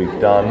episode we've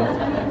done.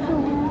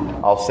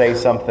 I'll say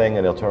something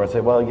and he'll turn and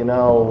say, well,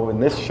 in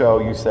this show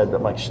you said that.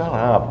 I'm like, shut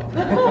up.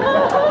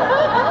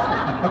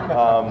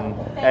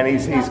 And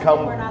he's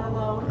come. We're not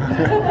alone.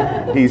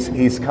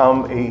 he's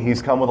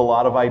come with a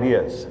lot of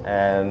ideas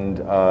and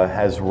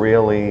has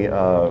really,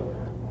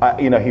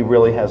 he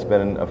really has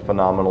been a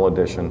phenomenal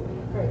addition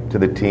to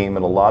the team,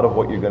 and a lot of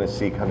what you're going to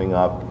see coming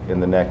up in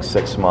the next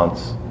 6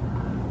 months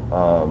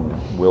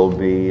will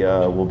be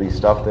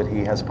stuff that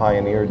he has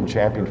pioneered and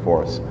championed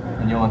for us.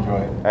 And you'll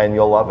enjoy it. And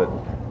you'll love it.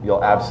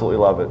 You'll absolutely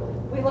love it.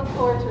 We look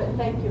forward to it.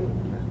 Thank you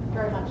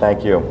very much.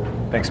 Thank you.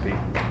 Thanks, Pete.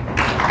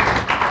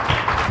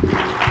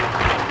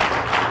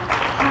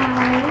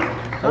 Hi.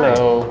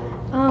 Hello.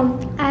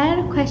 I had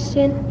a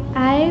question.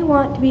 I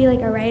want to be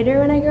like a writer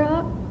when I grow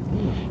up,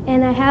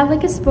 and I have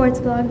like a sports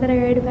blog that I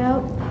write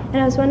about, and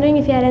I was wondering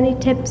if you had any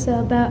tips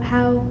about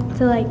how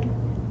to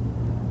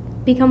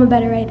become a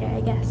better writer,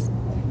 I guess.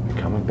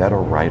 Become a better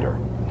writer.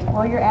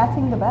 Well, you're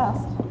asking the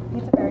best.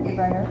 He's a very good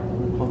writer.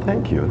 Well,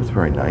 thank you. That's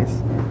very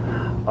nice.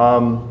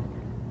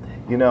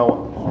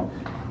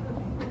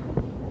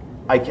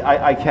 I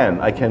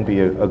can be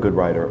a good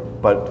writer,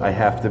 but I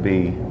have to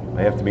be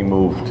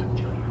moved.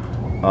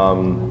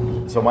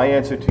 So my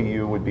answer to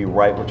you would be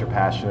write what you're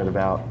passionate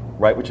about,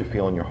 write what you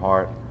feel in your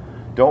heart.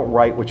 Don't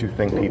write what you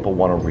think people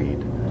want to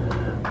read.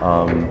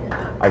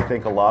 I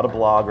think a lot of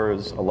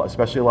bloggers,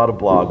 especially a lot of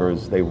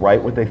bloggers, they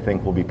write what they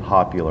think will be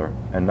popular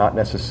and not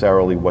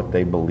necessarily what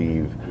they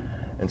believe.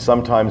 And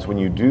sometimes when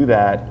you do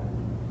that,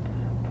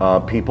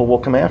 people will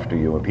come after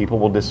you and people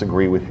will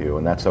disagree with you,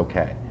 and that's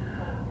okay.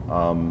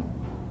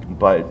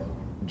 But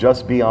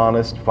just be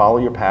honest, follow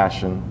your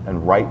passion,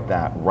 and write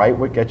that. Write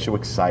what gets you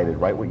excited.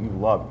 Write what you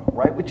love.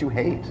 Write what you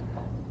hate.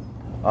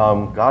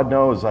 God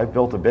knows I've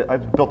built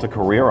a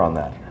career on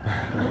that.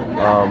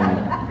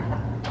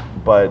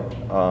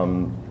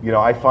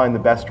 I find the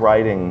best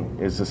writing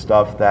is the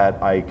stuff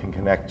that I can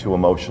connect to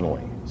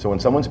emotionally. So when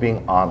someone's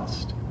being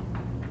honest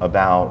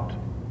about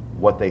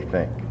what they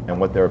think and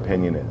what their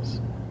opinion is,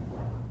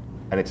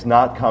 and it's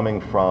not coming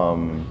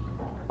from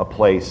a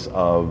place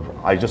of,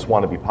 I just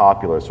want to be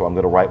popular, so I'm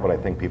going to write what I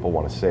think people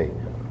want to see.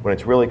 When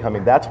it's really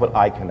coming, that's what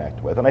I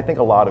connect with. And I think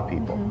a lot of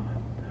people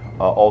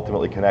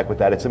ultimately connect with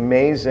that. It's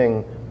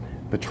amazing.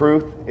 The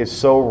truth is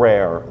so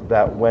rare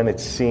that when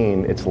it's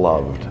seen, it's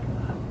loved,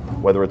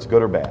 whether it's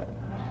good or bad.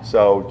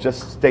 So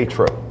just stay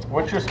true.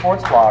 What's your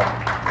sports blog?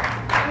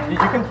 You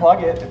can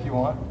plug it if you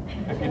want.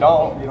 If you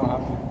don't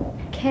have to.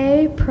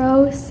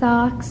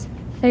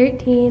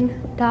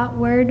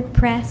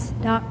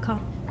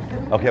 kprosox13.wordpress.com.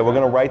 Okay, we're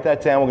going to write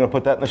that down. We're going to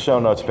put that in the show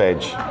notes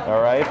page.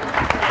 All right?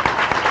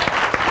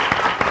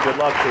 Good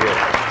luck to you.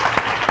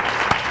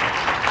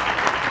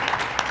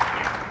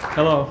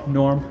 Hello,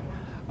 Norm.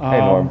 Hey,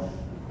 Norm.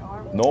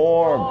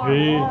 Norm.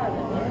 Hey.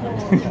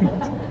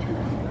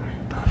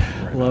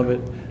 Love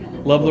it.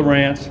 Love the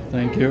rants.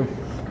 Thank you.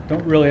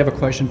 don't really have a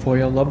question for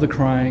you. Love the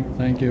crying,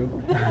 thank you.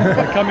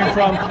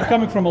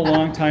 coming from a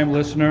long-time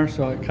listener,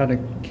 so I kind of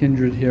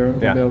kindred here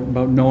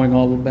about knowing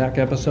all the back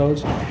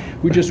episodes.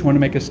 We just want to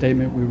make a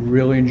statement. We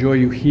really enjoy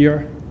you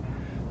here,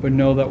 but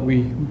know that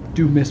we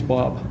do miss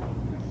Bob.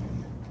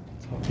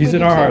 He's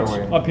in our hearts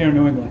up here in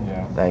New England.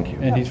 Yeah. Thank you.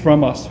 And he's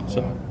from us,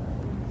 so.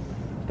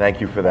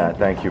 Thank you for that.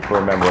 Thank you for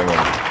remembering him.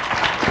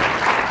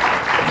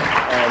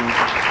 And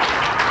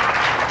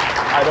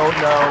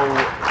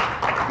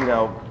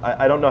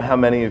I don't know how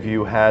many of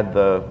you had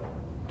the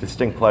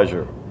distinct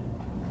pleasure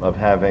of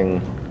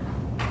having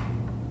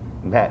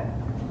met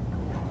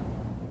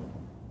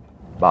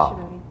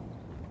Bob.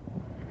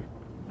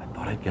 I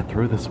thought I'd get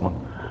through this one.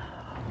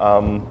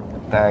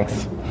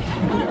 Thanks.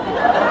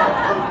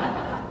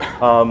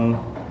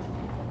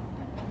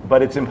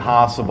 But it's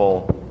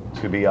impossible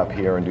to be up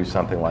here and do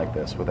something like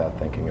this without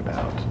thinking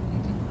about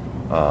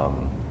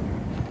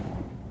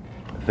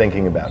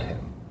him.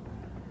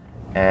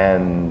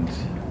 And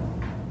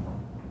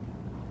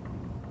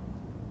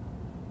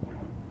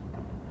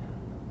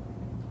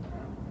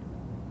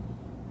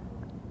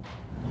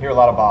You hear a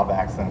lot of Bob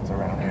accents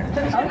around here.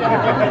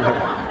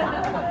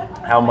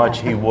 how much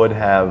he would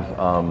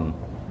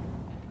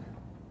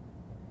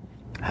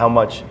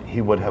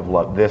have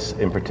loved this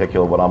in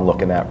particular, what I'm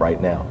looking at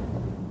right now.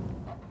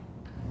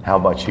 How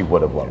much he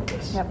would have loved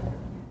this. Yep.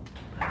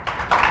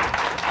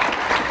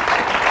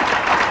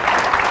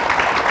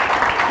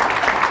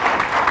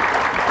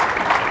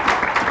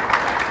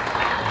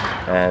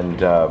 And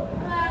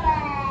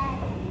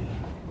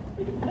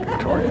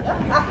Victoria.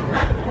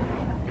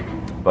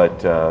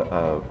 But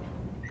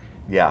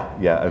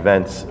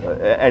events,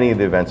 any of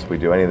the events we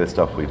do, any of the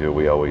stuff we do,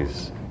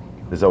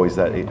 there's always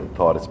that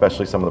thought,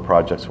 especially some of the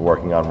projects we're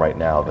working on right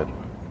now, that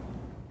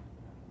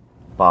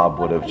Bob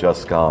would have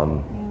just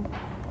gone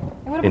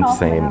It would have been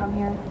awesome to insane. have him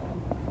here.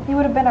 He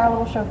would have been our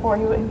little chauffeur.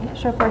 He would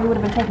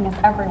have been taking us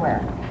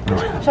everywhere.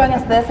 Showing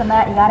us this and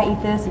that. You gotta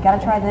eat this, you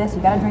gotta try this,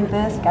 you gotta drink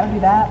this, you gotta do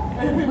that.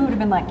 We would have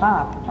been like,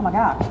 Bob, oh my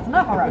gosh, it's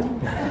enough already.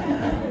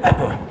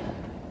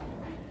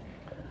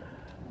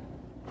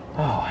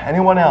 Oh,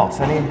 anyone else?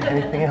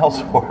 Anything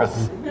else for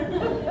us?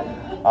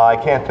 I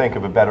can't think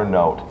of a better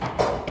note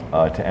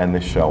to end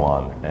this show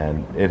on,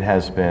 and it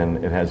has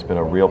been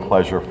a real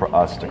pleasure for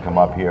us to come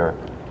up here.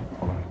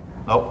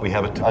 Oh, we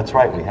have that's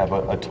right. We have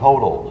a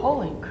total.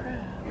 Holy crap.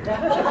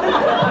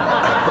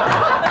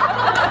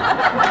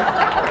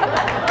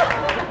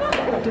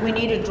 Do we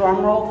need a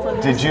drum roll for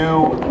this? Did you?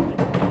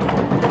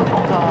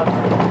 Hold on.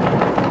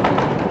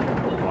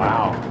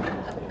 Wow.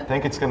 I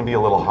think it's going to be a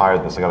little higher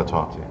than this. I got to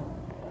talk to you.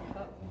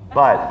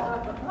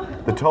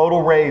 But the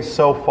total raised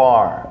so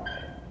far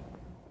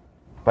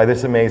by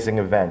this amazing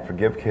event for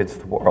Give Kids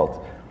the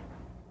World,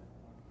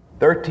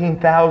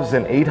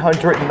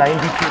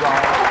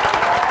 $13,892.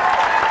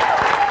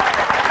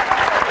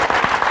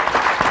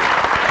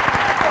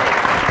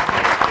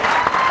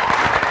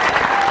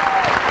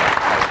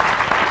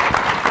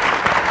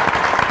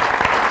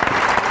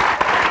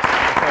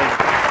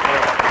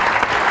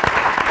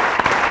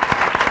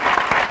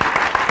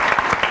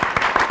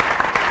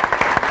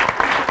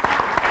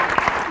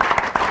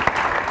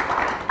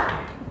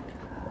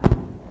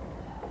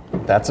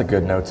 That's a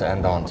good note to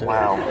end on, too.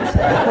 Wow.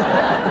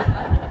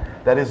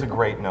 That is a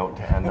great note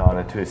to end on,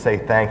 and to say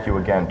thank you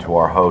again to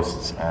our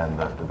hosts and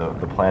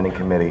the planning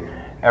committee,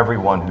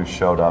 everyone who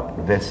showed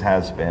up. This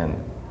has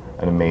been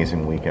an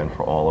amazing weekend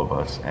for all of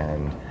us,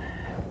 and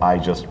I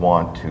just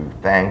want to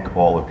thank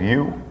all of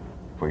you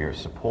for your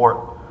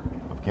support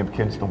of Give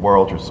Kids the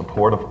World, your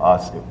support of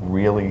us. It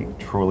really,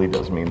 truly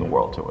does mean the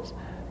world to us.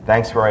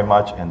 Thanks very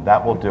much, and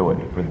that will do it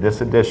for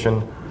this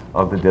edition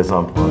of the Diz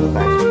Unplugged.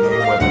 Thanks for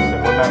being with us,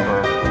 and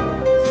remember,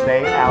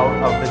 stay out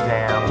of the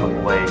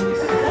damn lake.